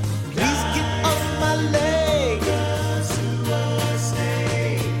 please get off my leg, sewer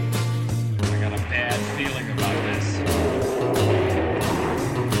snake. I got a bad feeling about this.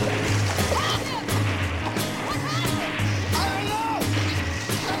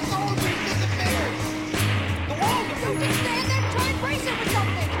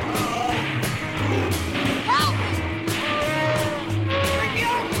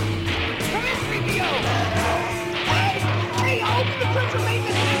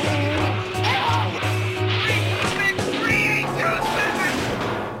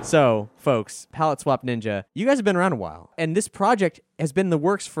 So, folks, Palette Swap Ninja, you guys have been around a while, and this project has been in the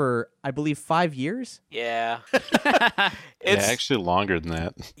works for, I believe, 5 years? Yeah. Actually longer than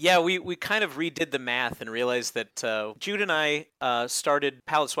that. Yeah, we kind of redid the math and realized that Jude and I started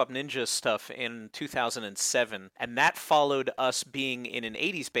Palette Swap Ninja stuff in 2007, and that followed us being in an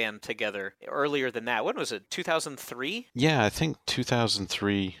 80s band together earlier than that. When was it, 2003? Yeah, I think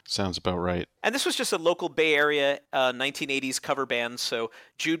 2003 sounds about right. And this was just a local Bay Area 1980s cover band, so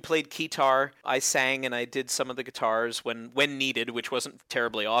Jude played guitar, I sang, and I did some of the guitars when needed, which wasn't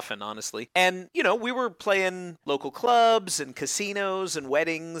terribly often, honestly. And, we were playing local clubs and casinos and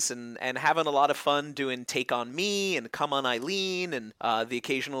weddings and having a lot of fun doing Take On Me and Come On Eileen and the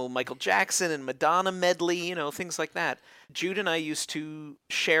occasional Michael Jackson and Madonna medley, things like that. Jude and I used to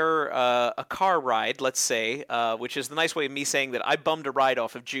share a car ride, let's say, which is the nice way of me saying that I bummed a ride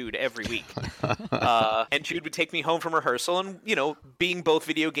off of Jude every week. And Jude would take me home from rehearsal, and, being both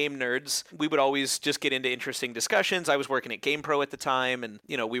video game nerds, we would always just get into interesting discussions. I was working at GamePro at the time, and,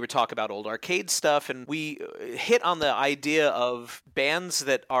 we would talk about old arcade stuff, and we hit on the idea of bands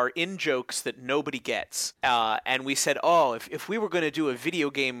that are in-jokes that nobody gets. And we said, if we were going to do a video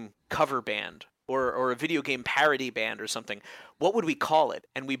game cover band, or a video game parody band or something, what would we call it?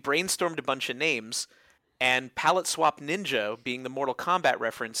 And we brainstormed a bunch of names, and Palette Swap Ninja, being the Mortal Kombat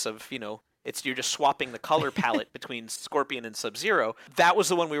reference of, You're just swapping the color palette between Scorpion and Sub-Zero. That was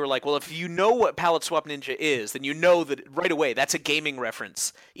the one we were like, well, if you know what Palette Swap Ninja is, then you know that right away that's a gaming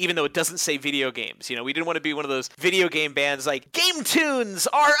reference, even though it doesn't say video games. We didn't want to be one of those video game bands like Game Tunes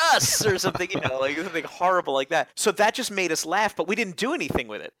Are Us or something, like something horrible like that. So that just made us laugh, but we didn't do anything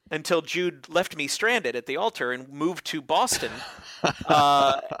with it until Jude left me stranded at the altar and moved to Boston.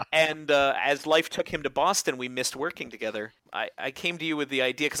 As life took him to Boston, we missed working together. I came to you with the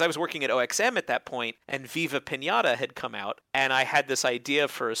idea because I was working at OXM at that point, and Viva Pinata had come out, and I had this idea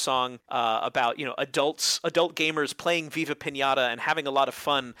for a song about adult gamers playing Viva Pinata and having a lot of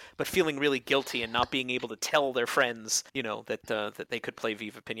fun, but feeling really guilty and not being able to tell their friends, that they could play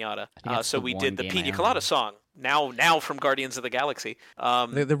Viva Pinata. So we did the Pina Colada song. Now from Guardians of the Galaxy.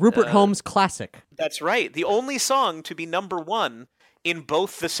 The Rupert Holmes classic. That's right. The only song to be number one in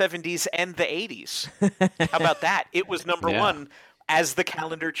both the 70s and the 80s. How about that? It was number one as the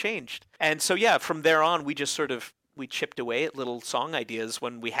calendar changed. And so, from there on, we just we chipped away at little song ideas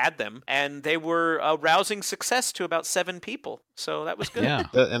when we had them, and they were a rousing success to about 7 people. So that was good. Yeah,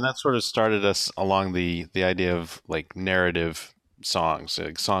 and that sort of started us along the idea of like narrative songs,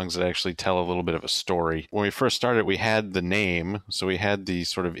 like songs that actually tell a little bit of a story. When we first started, we had the name, so we had the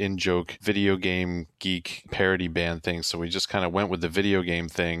sort of in-joke video game geek parody band thing, so we just kind of went with the video game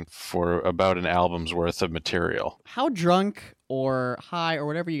thing for about an album's worth of material. How drunk or high or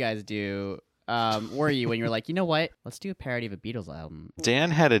whatever you guys do were you when you were like, you know what, let's do a parody of a Beatles album?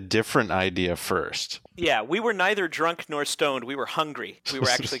 Dan had a different idea first. Yeah, we were neither drunk nor stoned. We were hungry. We were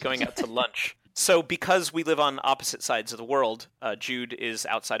actually going out to lunch. So because we live on opposite sides of the world, Jude is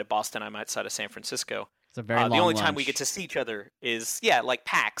outside of Boston, I'm outside of San Francisco. It's a very long The only time lunch. we get to see each other is, like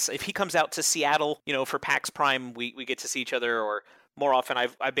PAX. If he comes out to Seattle, for PAX Prime, we get to see each other, or more often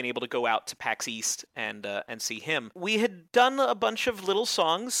I've been able to go out to PAX East and see him. We had done a bunch of little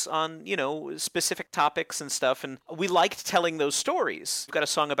songs on, specific topics and stuff, and we liked telling those stories. We've got a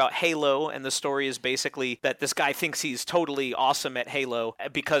song about Halo, and the story is basically that this guy thinks he's totally awesome at Halo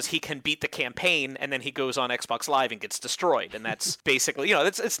because he can beat the campaign, and then he goes on Xbox Live and gets destroyed. And that's basically,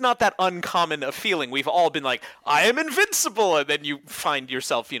 it's not that uncommon a feeling. We've all been like, I am invincible, and then you find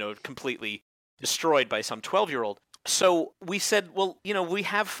yourself, completely destroyed by some 12-year-old. So we said, well, we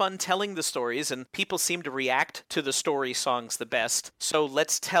have fun telling the stories, and people seem to react to the story songs the best, so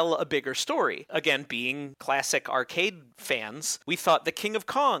let's tell a bigger story. Again, being classic arcade fans, we thought The King of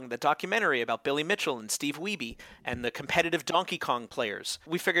Kong, the documentary about Billy Mitchell and Steve Wiebe, and the competitive Donkey Kong players.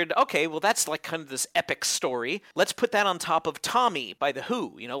 We figured, okay, well, that's like kind of this epic story. Let's put that on top of Tommy by The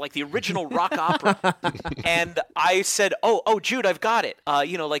Who, like the original rock opera. And I said, oh, Jude, I've got it.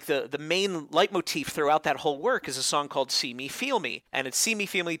 Like the main leitmotif throughout that whole work is a song called See Me, Feel Me. And it's See Me,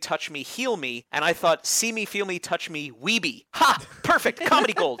 Feel Me, Touch Me, Heal Me. And I thought, See Me, Feel Me, Touch Me, Weeby. Ha! Perfect!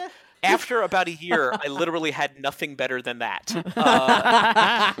 Comedy gold. After about a year, I literally had nothing better than that.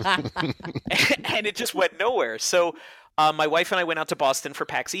 And it just went nowhere. So my wife and I went out to Boston for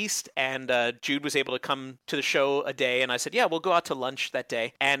PAX East, and Jude was able to come to the show a day, and I said, yeah, we'll go out to lunch that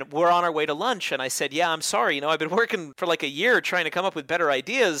day. And we're on our way to lunch, and I said, yeah, I'm sorry, I've been working for like a year trying to come up with better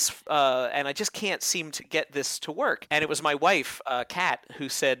ideas, and I just can't seem to get this to work. And it was my wife, Kat, who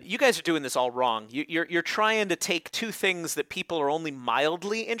said, you guys are doing this all wrong. You're trying to take two things that people are only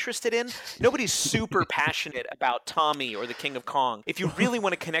mildly interested in. Nobody's super passionate about Tommy or the King of Kong. If you really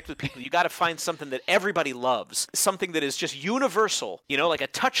want to connect with people, you got to find something that everybody loves, something that is just universal, like a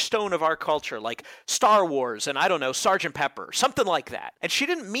touchstone of our culture, like Star Wars and, I don't know, Sgt. Pepper, something like that. And she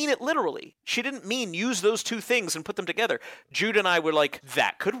didn't mean it literally. She didn't mean use those two things and put them together. Jude and I were like,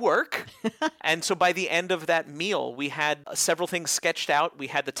 that could work. And so by the end of that meal, we had several things sketched out. We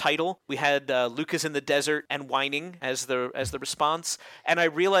had the title. We had Lucas in the desert and whining as the response. And I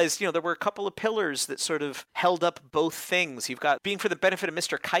realized, there were a couple of pillars that sort of held up both things. You've got Being for the Benefit of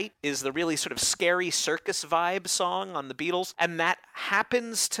Mr. Kite is the really sort of scary circus vibe song on the Beatles, and that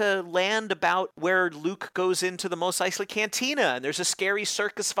happens to land about where Luke goes into the Mos Eisley Cantina, and there's a scary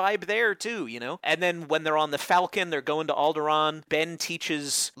circus vibe there too, And then when they're on the Falcon, they're going to Alderaan. Ben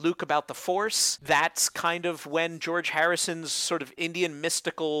teaches Luke about the Force. That's kind of when George Harrison's sort of Indian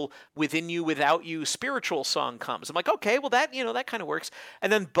mystical within you, without you spiritual song comes. I'm like, okay, well that kind of works. And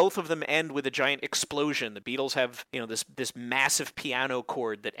then both of them end with a giant explosion. The Beatles have, this massive piano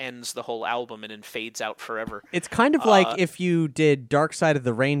chord that ends the whole album and then fades out forever. It's kind of of like if you did Dark Side of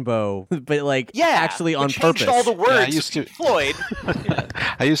the Rainbow, but like actually on purpose. All the words. Yeah, I used to Floyd.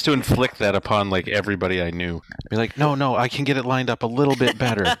 I used to inflict that upon like everybody I knew. Be like, no, I can get it lined up a little bit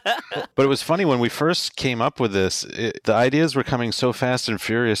better. But it was funny when we first came up with this. The ideas were coming so fast and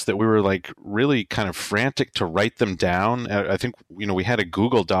furious that we were like really kind of frantic to write them down. I think we had a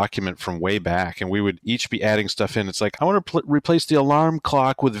Google document from way back, and we would each be adding stuff in. It's like, I want to replace the alarm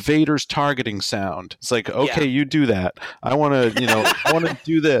clock with Vader's targeting sound. It's like, okay, you do that. I want to, I want to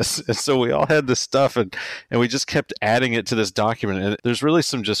do this. And so we all had this stuff, and we just kept adding it to this document. And there's really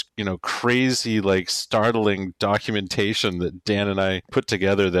some just, crazy, like startling documentation that Dan and I put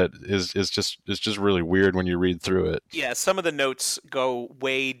together that is just really weird when you read through it. Yeah, some of the notes go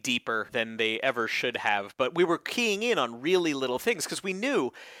way deeper than they ever should have, but we were keying in on really little things because we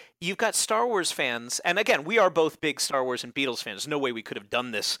knew you've got Star Wars fans, and again, we are both big Star Wars and Beatles fans. No way we could have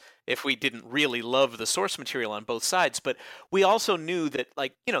done this if we didn't really love the source material on both sides, but we also knew that,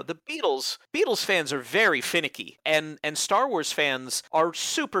 like, the Beatles fans are very finicky, and Star Wars fans are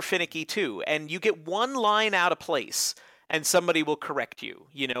super finicky too, and you get one line out of place, and somebody will correct you,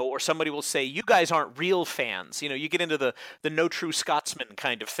 or somebody will say, you guys aren't real fans. You get into the no true Scotsman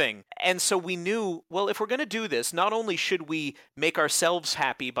kind of thing. And so we knew, well, if we're going to do this, not only should we make ourselves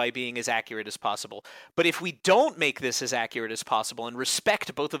happy by being as accurate as possible, but if we don't make this as accurate as possible and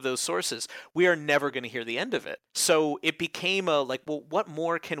respect both of those sources, we are never going to hear the end of it. So it became what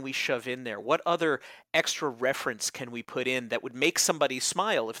more can we shove in there? What other extra reference can we put in that would make somebody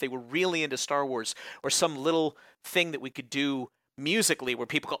smile if they were really into Star Wars, or some little thing that we could do musically where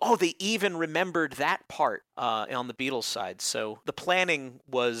people go, oh, they even remembered that part on the Beatles side. So the planning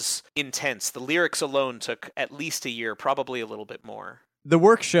was intense. The lyrics alone took at least a year, probably a little bit more. The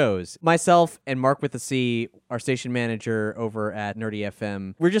work shows. Myself and Mark with a C, our station manager over at Nerdy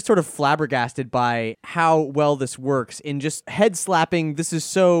FM, we're just sort of flabbergasted by how well this works in just head slapping. This is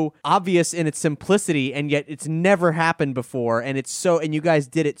so obvious in its simplicity, and yet it's never happened before, and you guys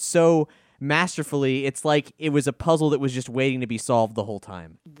did it so masterfully. It's like it was a puzzle that was just waiting to be solved the whole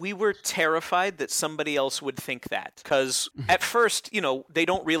time. We were terrified that somebody else would think that, because at first, they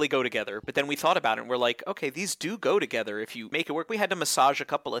don't really go together, but then we thought about it and we're like, okay, these do go together if you make it work. We had to massage a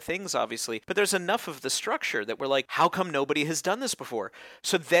couple of things, obviously, but there's enough of the structure that we're like, how come nobody has done this before?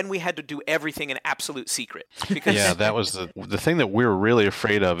 So then we had to do everything in absolute secret. Because yeah, that was the thing that we were really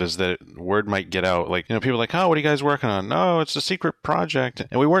afraid of, is that word might get out. Like, people are like, oh, what are you guys working on? No, it's a secret project.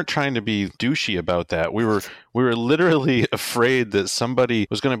 And we weren't trying to be douchey about that. We were literally afraid that somebody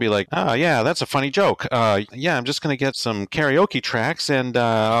was going to be like, oh yeah, that's a funny joke. Yeah, I'm just going to get some karaoke tracks and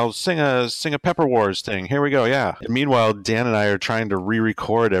I'll sing a Pepper Wars thing. Here we go. Yeah. And meanwhile, Dan and I are trying to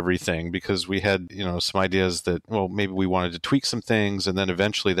re-record everything because we had, some ideas that, well, maybe we wanted to tweak some things, and then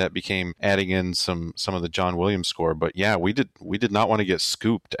eventually that became adding in some of the John Williams score. But yeah, we did not want to get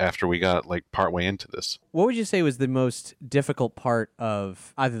scooped after we got like partway into this. What would you say was the most difficult part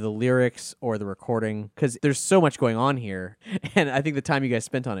of either the lyrics or the recording? Because there's so much going on here, and I think the time you guys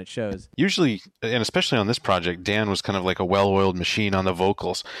spent on it shows. Usually, and especially on this project, Dan was kind of like a well-oiled machine on the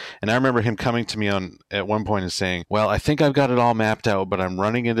vocals. And I remember him coming to me at one point and saying, well, I think I've got it all mapped out, but I'm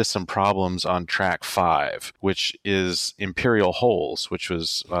running into some problems on track 5, which is Imperial Holes, which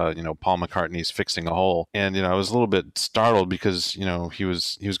was, Paul McCartney's Fixing a Hole. And, I was a little bit startled because, he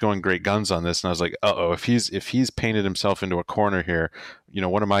was going great guns on this. And I was like, uh-oh, if he's painted himself into a corner here,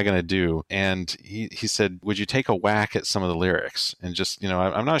 what am I going to do? And he said, would you take a whack at some of the lyrics? And just,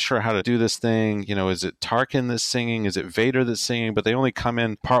 I'm not sure how to do this thing. Is it Tarkin that's singing? Is it Vader that's singing? But they only come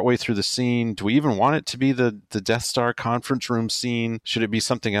in partway through the scene. Do we even want it to be the Death Star conference room scene? Should it be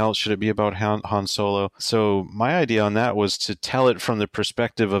something else? Should it be about Han Solo? So my idea on that was to tell it from the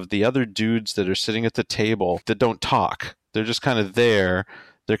perspective of the other dudes that are sitting at the table that don't talk. They're just kind of there.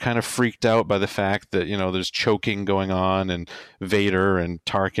 They're kind of freaked out by the fact that, there's choking going on, and Vader and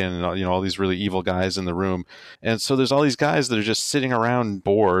Tarkin and, all these really evil guys in the room. And so there's all these guys that are just sitting around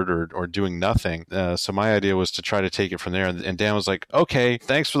bored or doing nothing. So my idea was to try to take it from there. And Dan was like, okay,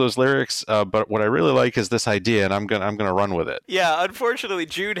 thanks for those lyrics. But what I really like is this idea, and I'm going to run with it. Yeah, unfortunately,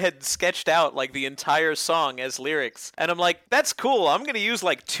 Jude had sketched out like the entire song as lyrics. And I'm like, that's cool. I'm going to use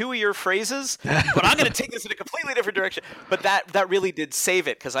like 2 of your phrases, but I'm going to take this in a completely different direction. But that really did save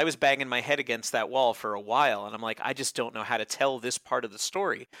it, because I was banging my head against that wall for a while, and I'm like, I just don't know how to tell this part of the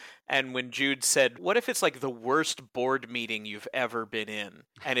story. And when Jude said, what if it's like the worst board meeting you've ever been in?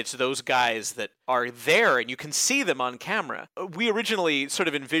 And it's those guys that are there and you can see them on camera. We originally sort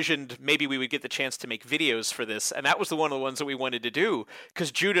of envisioned maybe we would get the chance to make videos for this. And that was one of the ones that we wanted to do,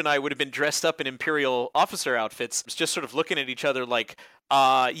 because Jude and I would have been dressed up in Imperial officer outfits, just sort of looking at each other like,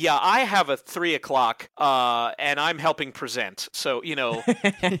 yeah, I have a 3 o'clock, and I'm helping present. So,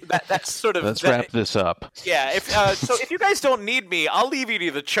 that's sort of... Let's wrap this up. Yeah, so if you guys don't need me, I'll leave you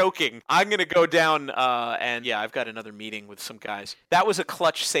to the choking. I'm going to go down, and yeah, I've got another meeting with some guys. That was a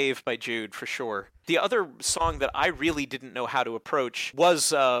clutch save by Jude, for sure. The other song that I really didn't know how to approach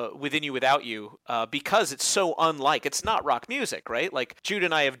was Within You, Without You, because it's so unlike. It's not rock music, right? Like, Jude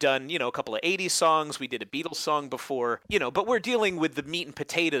and I have done, a couple of 80s songs. We did a Beatles song before, but we're dealing with the meat and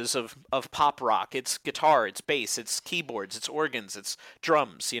potatoes of pop rock. It's guitar, it's bass, it's keyboards, it's organs, it's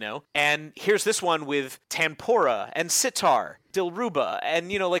drums, And here's this one with tempura and sitar, Dilruba,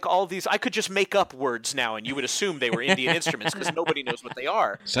 and, like all these. I could just make up words now, and you would assume they were Indian instruments because nobody knows what they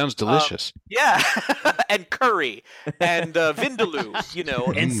are. Sounds delicious. Yeah. And curry, and vindaloo,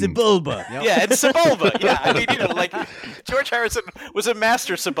 And Sebulba. Yeah, and Sebulba. Yeah, I mean, like George Harrison was a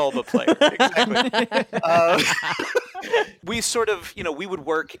master Sebulba player. Exactly. We sort of, we would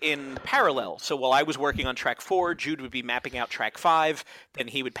work in parallel. So while I was working on track 4, Jude would be mapping out track 5. Then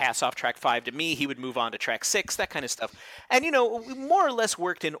he would pass off track 5 to me. He would move on to track 6, that kind of stuff. And, we more or less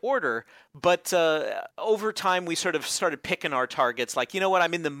worked in order. But over time, we sort of started picking our targets. Like, you know what,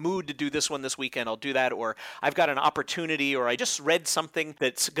 I'm in the mood to do this one this weekend. I'll do that. Or I've got an opportunity, or I just read something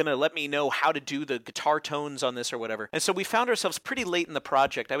that's going to let me know how to do the guitar tones on this or whatever. And so we found ourselves pretty late in the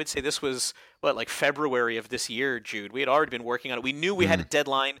project. I would say this was, like February of this year, Jude. We had already been working on it. We knew we had a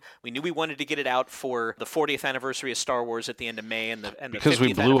deadline. We knew we wanted to get it out for the 40th anniversary of Star Wars at the end of May, and the because 50th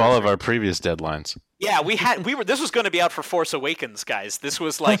we blew anniversary. all of our previous deadlines. Yeah, this was going to be out for Force Awakens, guys. This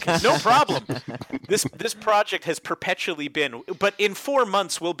was like, no problem. This project has perpetually been, but in 4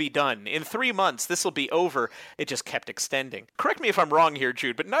 months we'll be done. In 3 months, this will be over. It just kept extending. Correct me if I'm wrong here,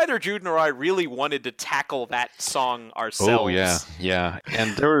 Jude, but neither Jude nor I really wanted to tackle that song ourselves. Oh, yeah.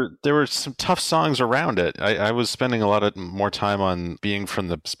 And there were some tough songs around it. I was spending a lot of more time on being from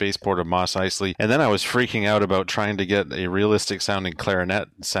the spaceport of Mos Eisley, and then I was freaking out about trying to get a realistic sounding clarinet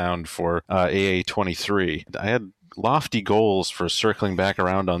sound for AA-23. I had lofty goals for circling back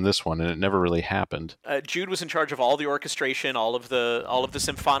around on this one, and it never really happened. Jude was in charge of all the orchestration, all of the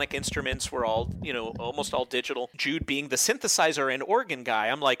symphonic instruments were all, almost all digital. Jude being the synthesizer and organ guy,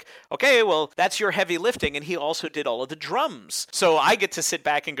 I'm like, okay, well, that's your heavy lifting, and he also did all of the drums. So I get to sit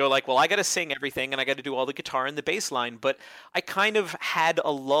back and go like, well, I got to sing everything, and I got to do all the guitar and the bass line, but I kind of had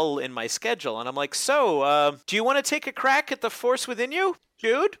a lull in my schedule, and I'm like, so, do you want to take a crack at the Force Within You,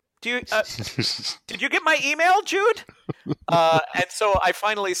 Jude? Did you get my email, Jude? And so I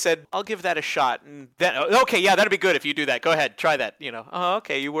finally said, I'll give that a shot. And then, okay, yeah, that'd be good if you do that. Go ahead, try that. Oh,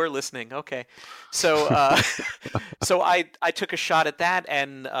 okay, you were listening. Okay. So so I took a shot at that,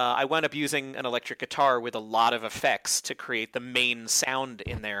 and I wound up using an electric guitar with a lot of effects to create the main sound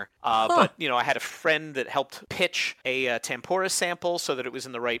in there. But, I had a friend that helped pitch a tempura sample so that it was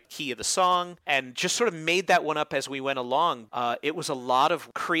in the right key of the song, and just sort of made that one up as we went along. It was a lot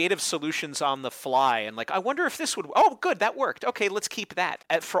of creative solutions on the fly, and like, I wonder if this would... Oh, good, that worked. Okay, let's keep that.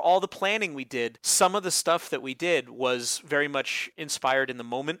 For all the planning we did, some of the stuff that we did was very much inspired in the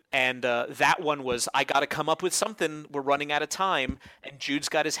moment, and that one was, I got to come up with something. We're running out of time, and Jude's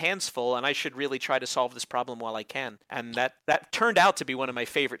got his hands full, and I should really try to solve this problem while I can. And that turned out to be one of my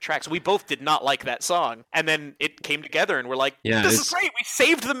favorite tracks. We both did not like that song, and then it came together, and we're like, this is great. We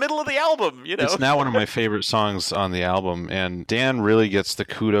saved the middle of the album, It's now one of my favorite songs on the album, and Dan really gets the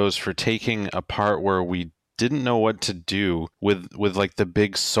kudos for taking a part where we didn't know what to do with like the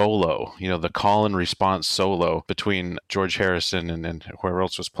big solo, the call and response solo between George Harrison and whoever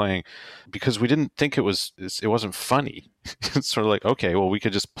else was playing, because we didn't think it wasn't funny. It's sort of like, okay, well, we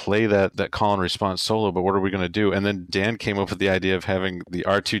could just play that call and response solo, but what are we going to do? And then Dan came up with the idea of having the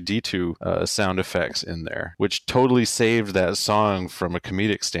R2-D2 sound effects in there, which totally saved that song from a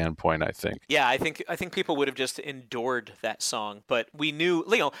comedic standpoint, I think. Yeah, I think people would have just endured that song, but we knew,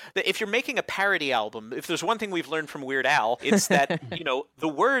 that if you're making a parody album, if there's one thing we've learned from Weird Al, it's that, the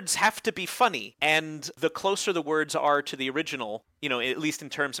words have to be funny, and the closer the words are to the original, at least in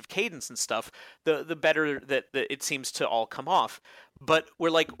terms of cadence and stuff, the better that it seems to all come off. But we're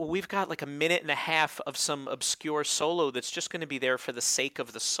like, well, we've got like a minute and a half of some obscure solo that's just going to be there for the sake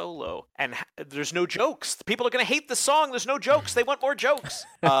of the solo. And there's no jokes. People are going to hate the song. There's no jokes. They want more jokes.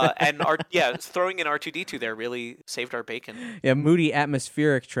 And throwing in R2-D2 there really saved our bacon. Yeah, moody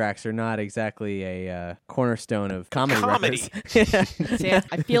atmospheric tracks are not exactly a cornerstone of comedy. See,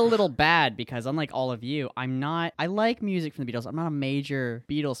 I feel a little bad because unlike all of you, I like music from the Beatles. I'm not a major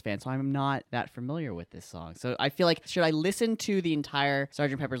Beatles fan, so I'm not that familiar with this song. So I feel like, should I listen to the entire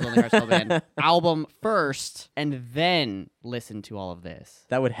Sgt. Pepper's Lonely Hearts Club Band album first and then listen to all of this?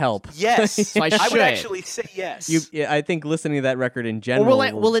 That would help. Yes. So I would actually say yes. I think listening to that record in general...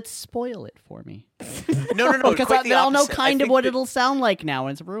 Or will it spoil it for me? No. Because then I'll know kind of what it'll sound like now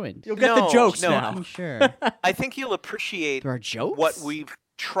when it's ruined. You'll get the jokes now. I'm sure. I think you'll appreciate there are jokes? what we've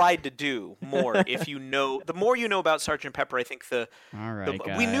tried to do more if you know. The more you know about Sgt. Pepper, I think All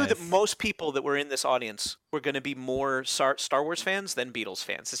right, we knew that most people that were in this audience were going to be more Star Wars fans than Beatles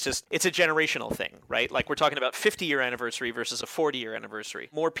fans. It's a generational thing, right? Like we're talking about 50-year anniversary versus a 40-year anniversary.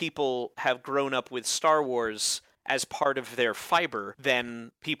 More people have grown up with Star Wars as part of their fiber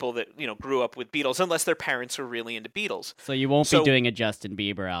than people that, grew up with Beatles, unless their parents were really into Beatles. So you won't be doing a Justin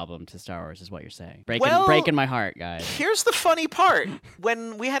Bieber album to Star Wars, is what you're saying. Breaking my heart, guys. Here's the funny part.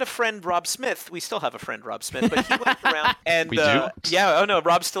 When we had a friend, Rob Smith, we still have a friend, Rob Smith, but he went around and... We do? Yeah, oh no,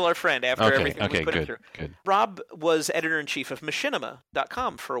 Rob's still our friend after everything we put him through. Good. Rob was editor-in-chief of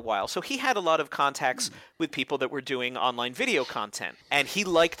Machinima.com for a while, so he had a lot of contacts with people that were doing online video content, and he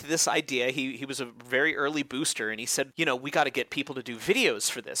liked this idea. He was a very early booster, and he said, we got to get people to do videos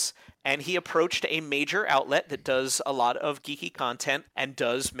for this. And he approached a major outlet that does a lot of geeky content and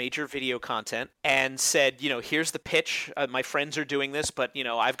does major video content and said, here's the pitch. My friends are doing this, but,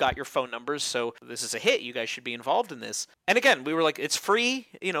 I've got your phone numbers, so this is a hit. You guys should be involved in this. And again, we were like, it's free,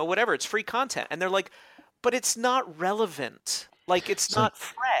 whatever. It's free content. And they're like, but it's not relevant. Like, it's not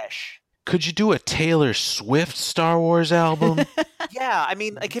fresh. Could you do a Taylor Swift Star Wars album? Yeah, I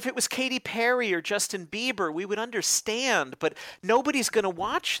mean, like if it was Katy Perry or Justin Bieber, we would understand, but nobody's going to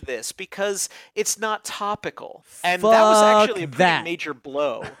watch this because it's not topical. And that was actually a pretty major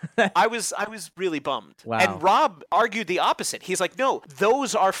blow. I was really bummed. Wow. And Rob argued the opposite. He's like, no,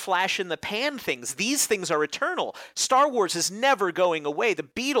 those are flash in the pan things. These things are eternal. Star Wars is never going away. The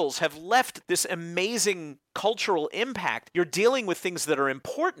Beatles have left this amazing cultural impact. You're dealing with things that are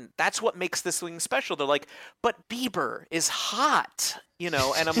important. That's what makes this thing special. They're like, but Bieber is hot, and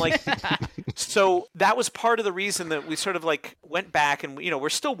I'm like, so that was part of the reason that we sort of like went back and, we're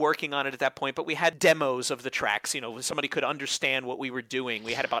still working on it at that point, but we had demos of the tracks, somebody could understand what we were doing.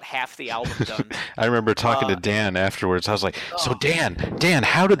 We had about half the album done. I remember talking to Dan afterwards. I was like, so Dan,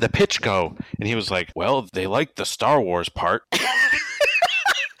 how did the pitch go? And he was like, well, they liked the Star Wars part.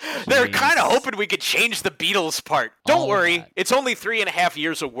 They're kind of hoping we could change the Beatles part. Don't worry. It's only 3.5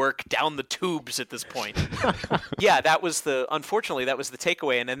 years of work down the tubes at this point. Yeah, unfortunately, that was the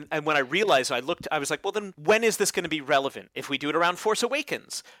takeaway. And when I realized, I was like, well, then when is this going to be relevant? If we do it around Force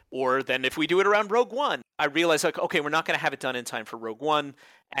Awakens, or then if we do it around Rogue One, I realized, like, okay, we're not going to have it done in time for Rogue One.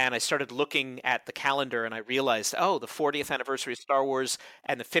 And I started looking at the calendar and I realized, the 40th anniversary of Star Wars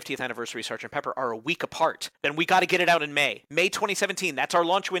and the 50th anniversary of Sgt. Pepper are a week apart. Then we got to get it out in May. May 2017, that's our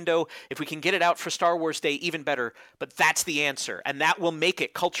launch window. If we can get it out for Star Wars Day, even better. But that's the answer. And that will make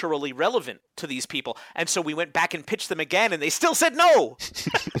it culturally relevant to these people. And so we went back and pitched them again and they still said no.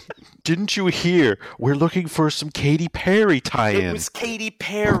 Didn't you hear? We're looking for some Katy Perry tie-in. It was Katy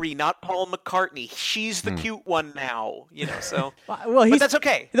Perry, not Paul McCartney. She's the cute one now, so. Well, but that's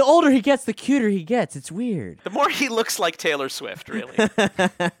okay. The older he gets, the cuter he gets. It's weird. The more he looks like Taylor Swift, really.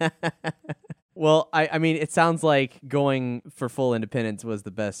 Well, I mean, it sounds like going for full independence was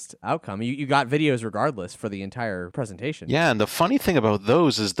the best outcome. You got videos regardless for the entire presentation. Yeah, and the funny thing about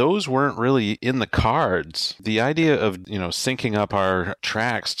those is those weren't really in the cards. The idea of, syncing up our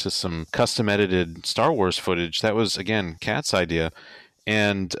tracks to some custom edited Star Wars footage, that was, again, Kat's idea.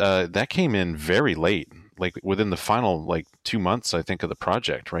 And that came in very late. Like within the final 2 months, I think, of the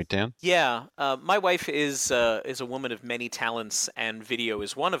project, right, Dan? Yeah, my wife is a woman of many talents, and video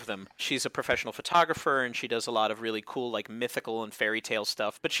is one of them. She's a professional photographer, and she does a lot of really cool, mythical and fairy tale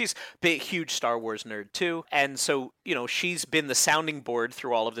stuff. But she's a huge Star Wars nerd too, and so she's been the sounding board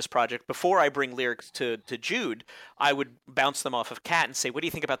through all of this project. Before I bring lyrics to Jude, I would bounce them off of Kat and say, "What do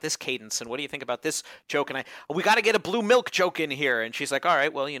you think about this cadence? And what do you think about this joke?" And we got to get a blue milk joke in here, and she's like, "All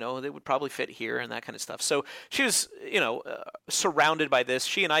right, well, they would probably fit here," and that kind of stuff. So she was, surrounded by this.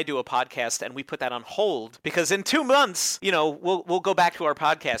 She and I do a podcast, and we put that on hold because in 2 months, we'll go back to our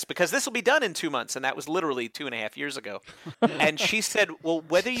podcast because this will be done in 2 months, and that was literally 2.5 years ago. And she said, well,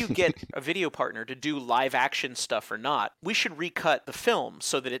 whether you get a video partner to do live action stuff or not, we should recut the film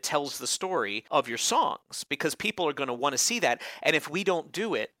so that it tells the story of your songs because people are going to want to see that. And if we don't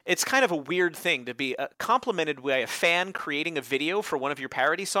do it, it's kind of a weird thing to be complimented by a fan creating a video for one of your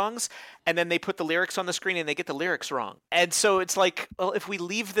parody songs, and then they put the lyrics on the screen and they get the lyrics wrong. And so it's like, well, if we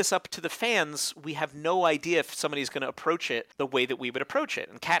leave this up to the fans, we have no idea if somebody's going to approach it the way that we would approach it.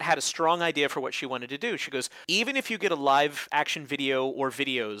 And Kat had a strong idea for what she wanted to do. She goes, even if you get a live action video or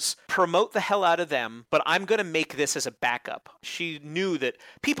videos, promote the hell out of them, but I'm going to make this as a backup. She knew that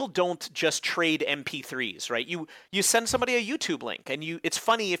people don't just trade MP3s, right? You send somebody a YouTube link, and it's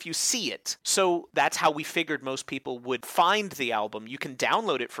funny if you see it. So that's how we figured most people would find the album. You can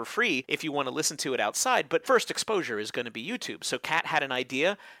download it for free if you want to listen to it outside, but first exposure is going to be YouTube. So Kat had an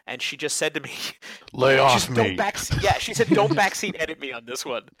idea, and she just said to me, "Lay off me." She said, "Don't backseat edit me on this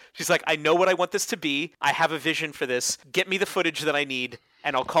one." She's like, "I know what I want this to be. I have a vision for this. Get me the footage that I need,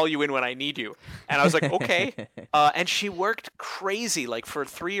 and I'll call you in when I need you." And I was like, okay. And she worked crazy, like for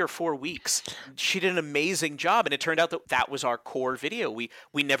 3 or 4 weeks. She did an amazing job, and it turned out that was our core video. We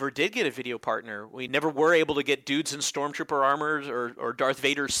never did get a video partner. We never were able to get dudes in stormtrooper armors or Darth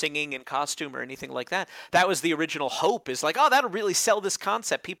Vader singing in costume or anything like that. That was the original hope, is like, oh, that'll really sell this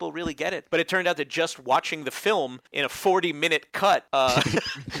concept. People really get it. But it turned out that just watching the film in a 40-minute cut,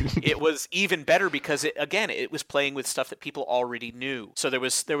 it was even better because, it was playing with stuff that people already knew. So there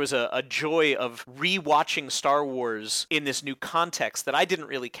was a joy of rewatching Star Wars in this new context that I didn't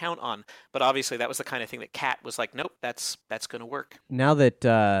really count on. But obviously that was the kind of thing that Kat was like, nope, that's going to work. Now that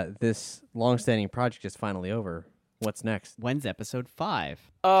this long-standing project is finally over, what's next? When's episode 5?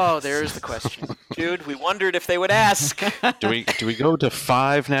 Oh, there's the question. Dude, we wondered if they would ask. Do we go to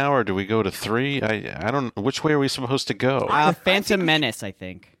 5 now, or do we go to 3? I don't. Which way are we supposed to go? Phantom Menace, I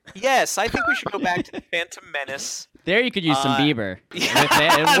think. Yes, I think we should go back to the Phantom Menace. There you could use some Bieber.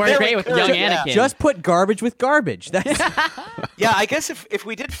 It worked great with young Anakin. Just put garbage with garbage. Yeah, I guess if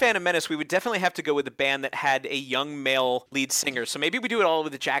we did Phantom Menace, we would definitely have to go with a band that had a young male lead singer. So maybe we do it all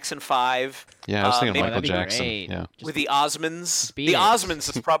with the Jackson 5. Yeah, I was thinking Michael that'd be Jackson. great. Yeah. With the Osmonds. Beat The it.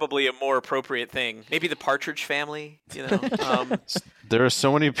 Osmonds is probably a more appropriate thing. Maybe the Partridge Family, There are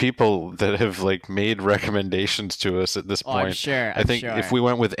so many people that have made recommendations to us at this Oh, point. I'm sure. I think if we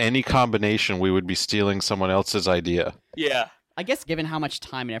went with any combination, we would be stealing someone else's idea. Yeah. I guess given how much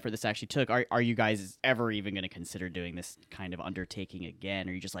time and effort this actually took, are you guys ever even going to consider doing this kind of undertaking again?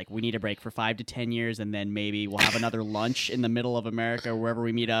 Or are you just like, we need a break for 5 to 10 years, and then maybe we'll have another lunch in the middle of America or wherever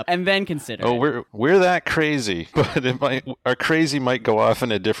we meet up, and then consider it? We're that crazy, but our crazy might go off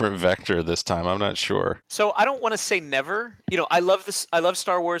in a different vector this time. I'm not sure. So I don't want to say never. I love this. I love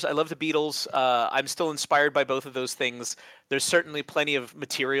Star Wars. I love the Beatles. I'm still inspired by both of those things. There's certainly plenty of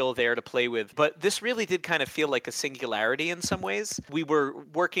material there to play with, but this really did kind of feel like a singularity in some ways. We were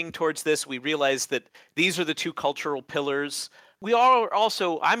working towards this. We realized that these are the two cultural pillars. We are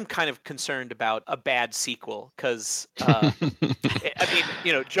also, I'm kind of concerned about a bad sequel because,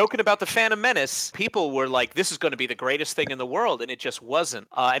 joking about the Phantom Menace, people were like, this is going to be the greatest thing in the world, and it just wasn't.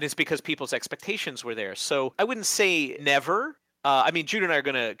 And it's because people's expectations were there. So I wouldn't say never. Jude and I are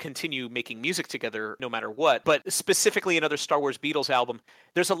going to continue making music together no matter what, but specifically another Star Wars Beatles album,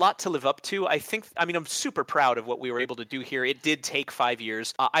 there's a lot to live up to. I'm super proud of what we were able to do here. It did take 5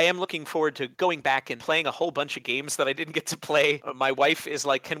 years. I am looking forward to going back and playing a whole bunch of games that I didn't get to play. My wife is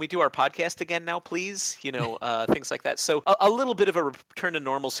like, can we do our podcast again now, please? Things like that. So a little bit of a return to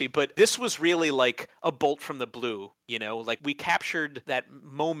normalcy, but this was really like a bolt from the blue. We captured that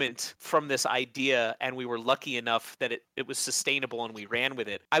moment from this idea, and we were lucky enough that it was sustainable and we ran with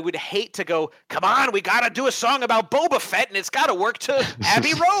it. I would hate to go, come on, we got to do a song about Boba Fett and it's got to work to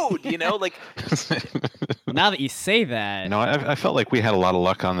Abbey Road, Now that you say that. No, I felt like we had a lot of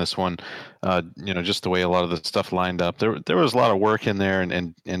luck on this one. Just the way a lot of the stuff lined up. There was a lot of work in there,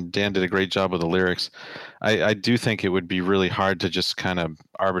 and Dan did a great job with the lyrics. I do think it would be really hard to just kind of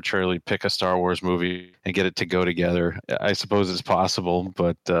arbitrarily pick a Star Wars movie and get it to go together. I suppose it's possible,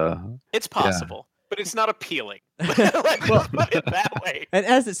 but it's possible, but it's not appealing. Let's put it that way. And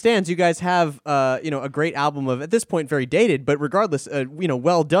as it stands, you guys have a great album of, at this point, very dated, but regardless,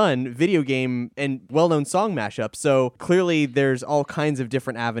 well done video game and well-known song mashup. So clearly there's all kinds of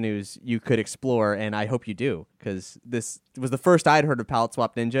different avenues you could explore, and I hope you do, because this was the first I'd heard of Palette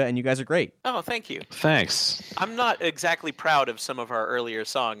Swap Ninja, and you guys are great. Oh, thank you. Thanks. I'm not exactly proud of some of our earlier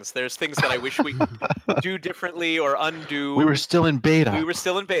songs. There's things that I wish we could do differently or undo. We were still in beta.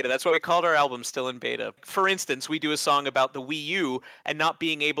 That's why we called our album Still in Beta. For instance, we do a song about the Wii U and not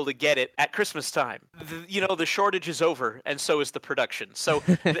being able to get it at Christmas time. The shortage is over, and so is the production. So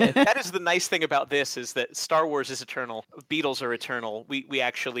that is the nice thing about this, is that Star Wars is eternal, Beatles are eternal. We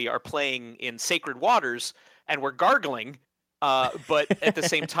actually are playing in sacred waters, and we're gargling. But at the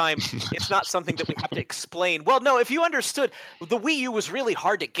same time, it's not something that we have to explain. Well, no, if you understood, the Wii U was really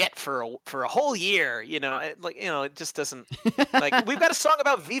hard to get for a whole year. It just doesn't. Like, we've got a song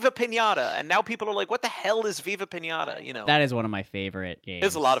about Viva Pinata, and now people are like, "What the hell is Viva Pinata?" That is one of my favorite games. It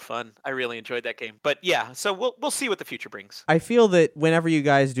was a lot of fun. I really enjoyed that game. But yeah, so we'll see what the future brings. I feel that whenever you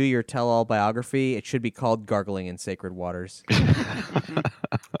guys do your tell-all biography, it should be called "Gargling in Sacred Waters."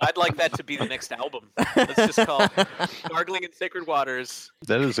 I'd like that to be the next album. Let's just call it Gargling in Sacred Waters.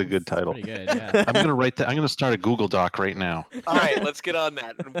 That is a good title. Pretty good, yeah. I'm gonna write that. I'm gonna start a Google Doc right now. All right, let's get on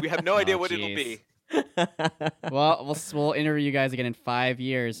that. We have no idea what it'll be. Well, we'll interview you guys again in 5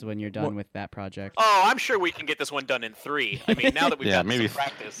 years when you're done with that project. Oh, I'm sure we can get this one done in 3. I mean, now that we've got maybe some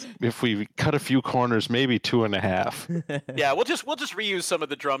practice. If we cut a few corners, maybe 2.5. Yeah, we'll just reuse some of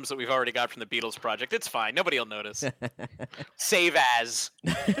the drums that we've already got from the Beatles project. It's fine. Nobody will notice. Save as.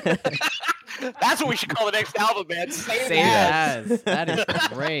 That's what we should call the next album, man. Save as. That is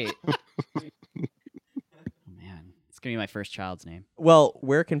great. Gonna be my first child's name. Well,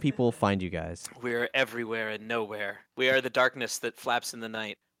 where can people find you guys? We're everywhere and nowhere. We are the darkness that flaps in the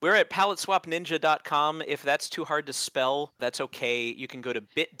night. We're at paletteswapninja.com. If that's too hard to spell, that's okay. You can go to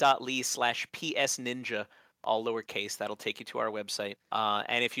bit.ly/psninja, all lowercase. That'll take you to our website.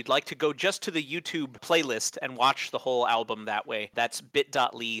 And if you'd like to go just to the YouTube playlist and watch the whole album that way, that's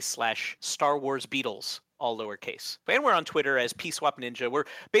bit.ly/Star Wars Beatles. All lowercase. And we're on Twitter as PSwapNinja. We're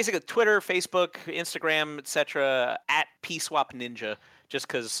basically Twitter, Facebook, Instagram, etc. at PSwapNinja, just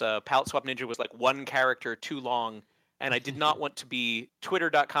because Palette Swap Ninja was like one character too long, and I did not want to be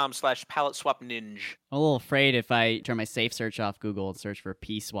twitter.com/PaletteSwapNinja. I'm a little afraid if I turn my safe search off Google and search for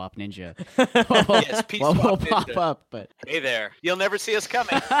P-Swap Ninja. Yes, P-Swap we'll Ninja. pop up, but... Hey there. You'll never see us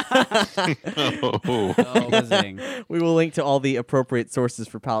coming. Visiting. We will link to all the appropriate sources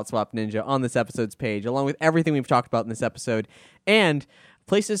for Palette Swap Ninja on this episode's page, along with everything we've talked about in this episode, and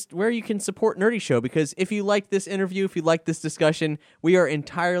places where you can support Nerdy Show, because if you like this interview, if you like this discussion, we are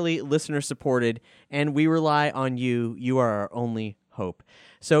entirely listener-supported, and we rely on you. You are our only hope.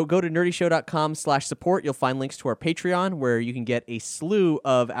 So go to nerdyshow.com/support. You'll find links to our Patreon, where you can get a slew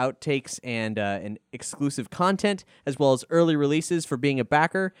of outtakes and exclusive content, as well as early releases for being a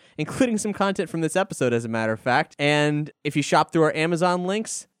backer, including some content from this episode, as a matter of fact. And if you shop through our Amazon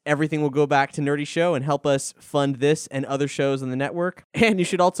links, everything will go back to Nerdy Show and help us fund this and other shows on the network. And you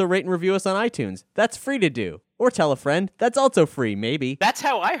should also rate and review us on iTunes. That's free to do. Or tell a friend. That's also free, maybe. That's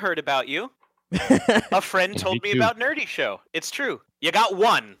how I heard about you. A friend told me about Nerdy Show. It's true. You got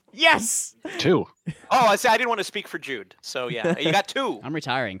 1. Yes! 2. Oh, I didn't want to speak for Jude. So yeah, you got 2. I'm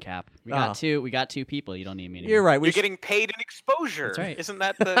retiring, Cap. We got 2. We got 2 people. You don't need me anymore. You're right. You're getting paid in exposure. That's right. Isn't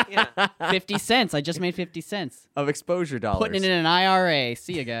that the 50 cents. I just made 50 cents. Of exposure dollars. Putting it in an IRA.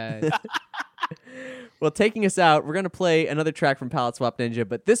 See you guys. Well, taking us out, we're going to play another track from Palette Swap Ninja,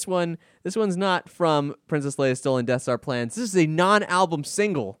 but this one's not from Princess Leia's Stolen Death Star Plans. This is a non-album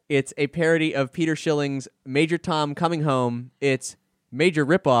single. It's a parody of Peter Schilling's Major Tom Coming Home. It's major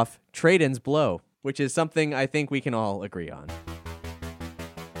ripoff, Trade-Ins Blow, which is something I think we can all agree on.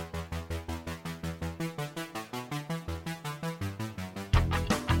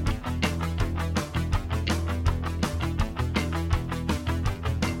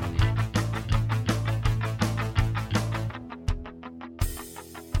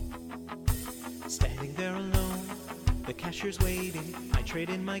 Standing there alone, the cashier's waiting. I trade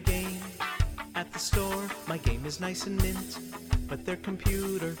in my game. At the store, my game is nice and mint, but their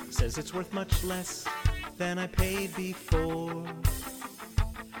computer says it's worth much less than I paid before.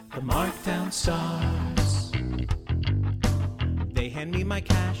 The markdown starts. They hand me my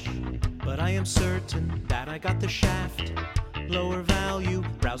cash, but I am certain that I got the shaft. Lower value,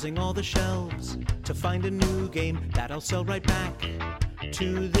 browsing all the shelves to find a new game that I'll sell right back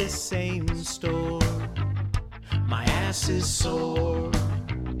to this same store. My ass is sore.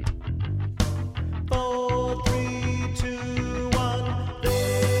 4, 3, 2, 1.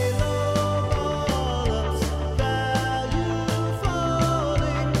 They lowball us, value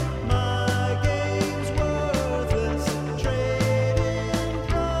falling. My game's worthless, trade-in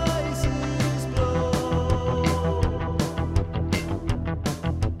prices blow.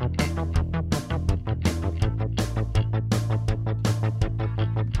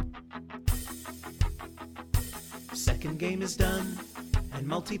 Second game is done, and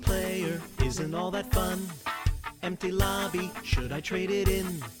multiplayer isn't all that fun. Empty lobby, should I trade it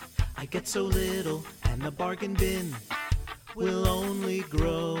in? I get so little and the bargain bin will only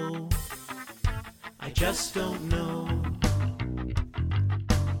grow. I just don't know.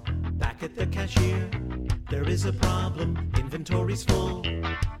 Back at the cashier, there is a problem. Inventory's full.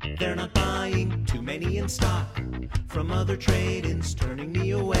 They're not buying, too many in stock. From other trade-ins, turning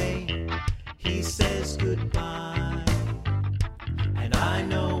me away. He says goodbye, and I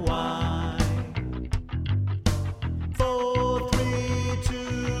know why. 4, 3,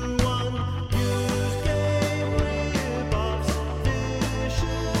 2, 1. Used game rip-offs,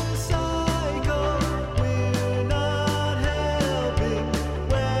 vicious cycle. We're not helping.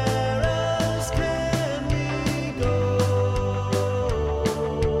 Where else can we go?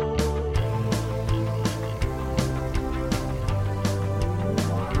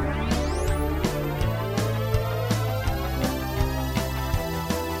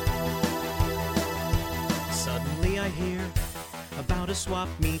 Suddenly I hear about a swap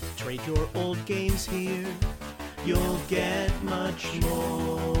meet. Trade your old games here. You'll get much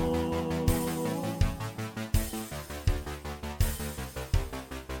more.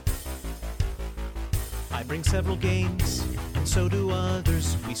 I bring several games, and so do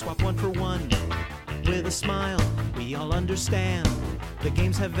others. We swap one for one with a smile. We all understand the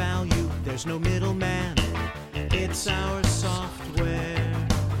games have value. There's no middleman. It's our software.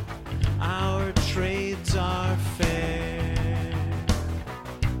 Our trades are fair.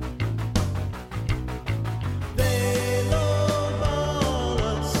 They lowball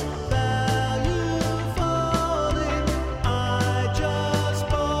us, value falling. I just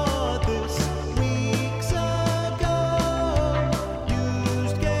bought this weeks ago.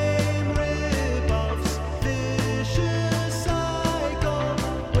 Used game rip-offs, vicious cycle.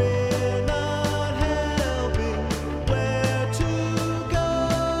 We're not helping. Where to go?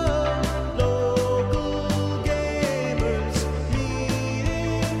 Local gamers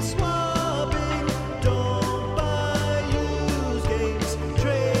meeting, swapping. Don't buy used games,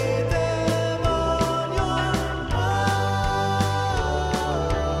 trade them on your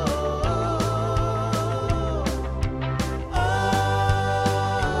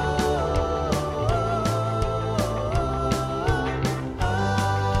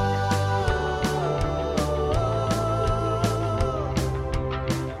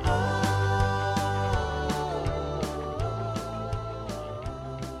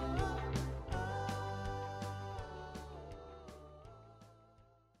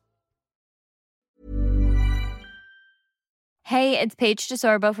Hey, it's Paige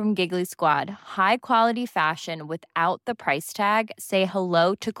DeSorbo from Giggly Squad. High quality fashion without the price tag. Say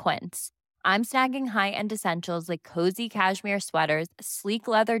hello to Quince. I'm snagging high-end essentials like cozy cashmere sweaters, sleek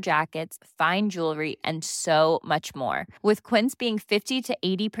leather jackets, fine jewelry, and so much more. With Quince being 50 to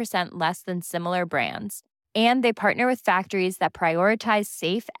 80% less than similar brands. And they partner with factories that prioritize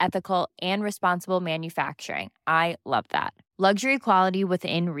safe, ethical, and responsible manufacturing. I love that. Luxury quality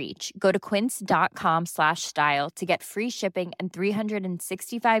within reach. Go to quince.com/style to get free shipping and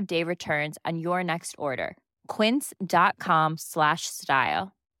 365-day returns on your next order.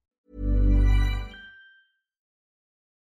 Quince.com/style.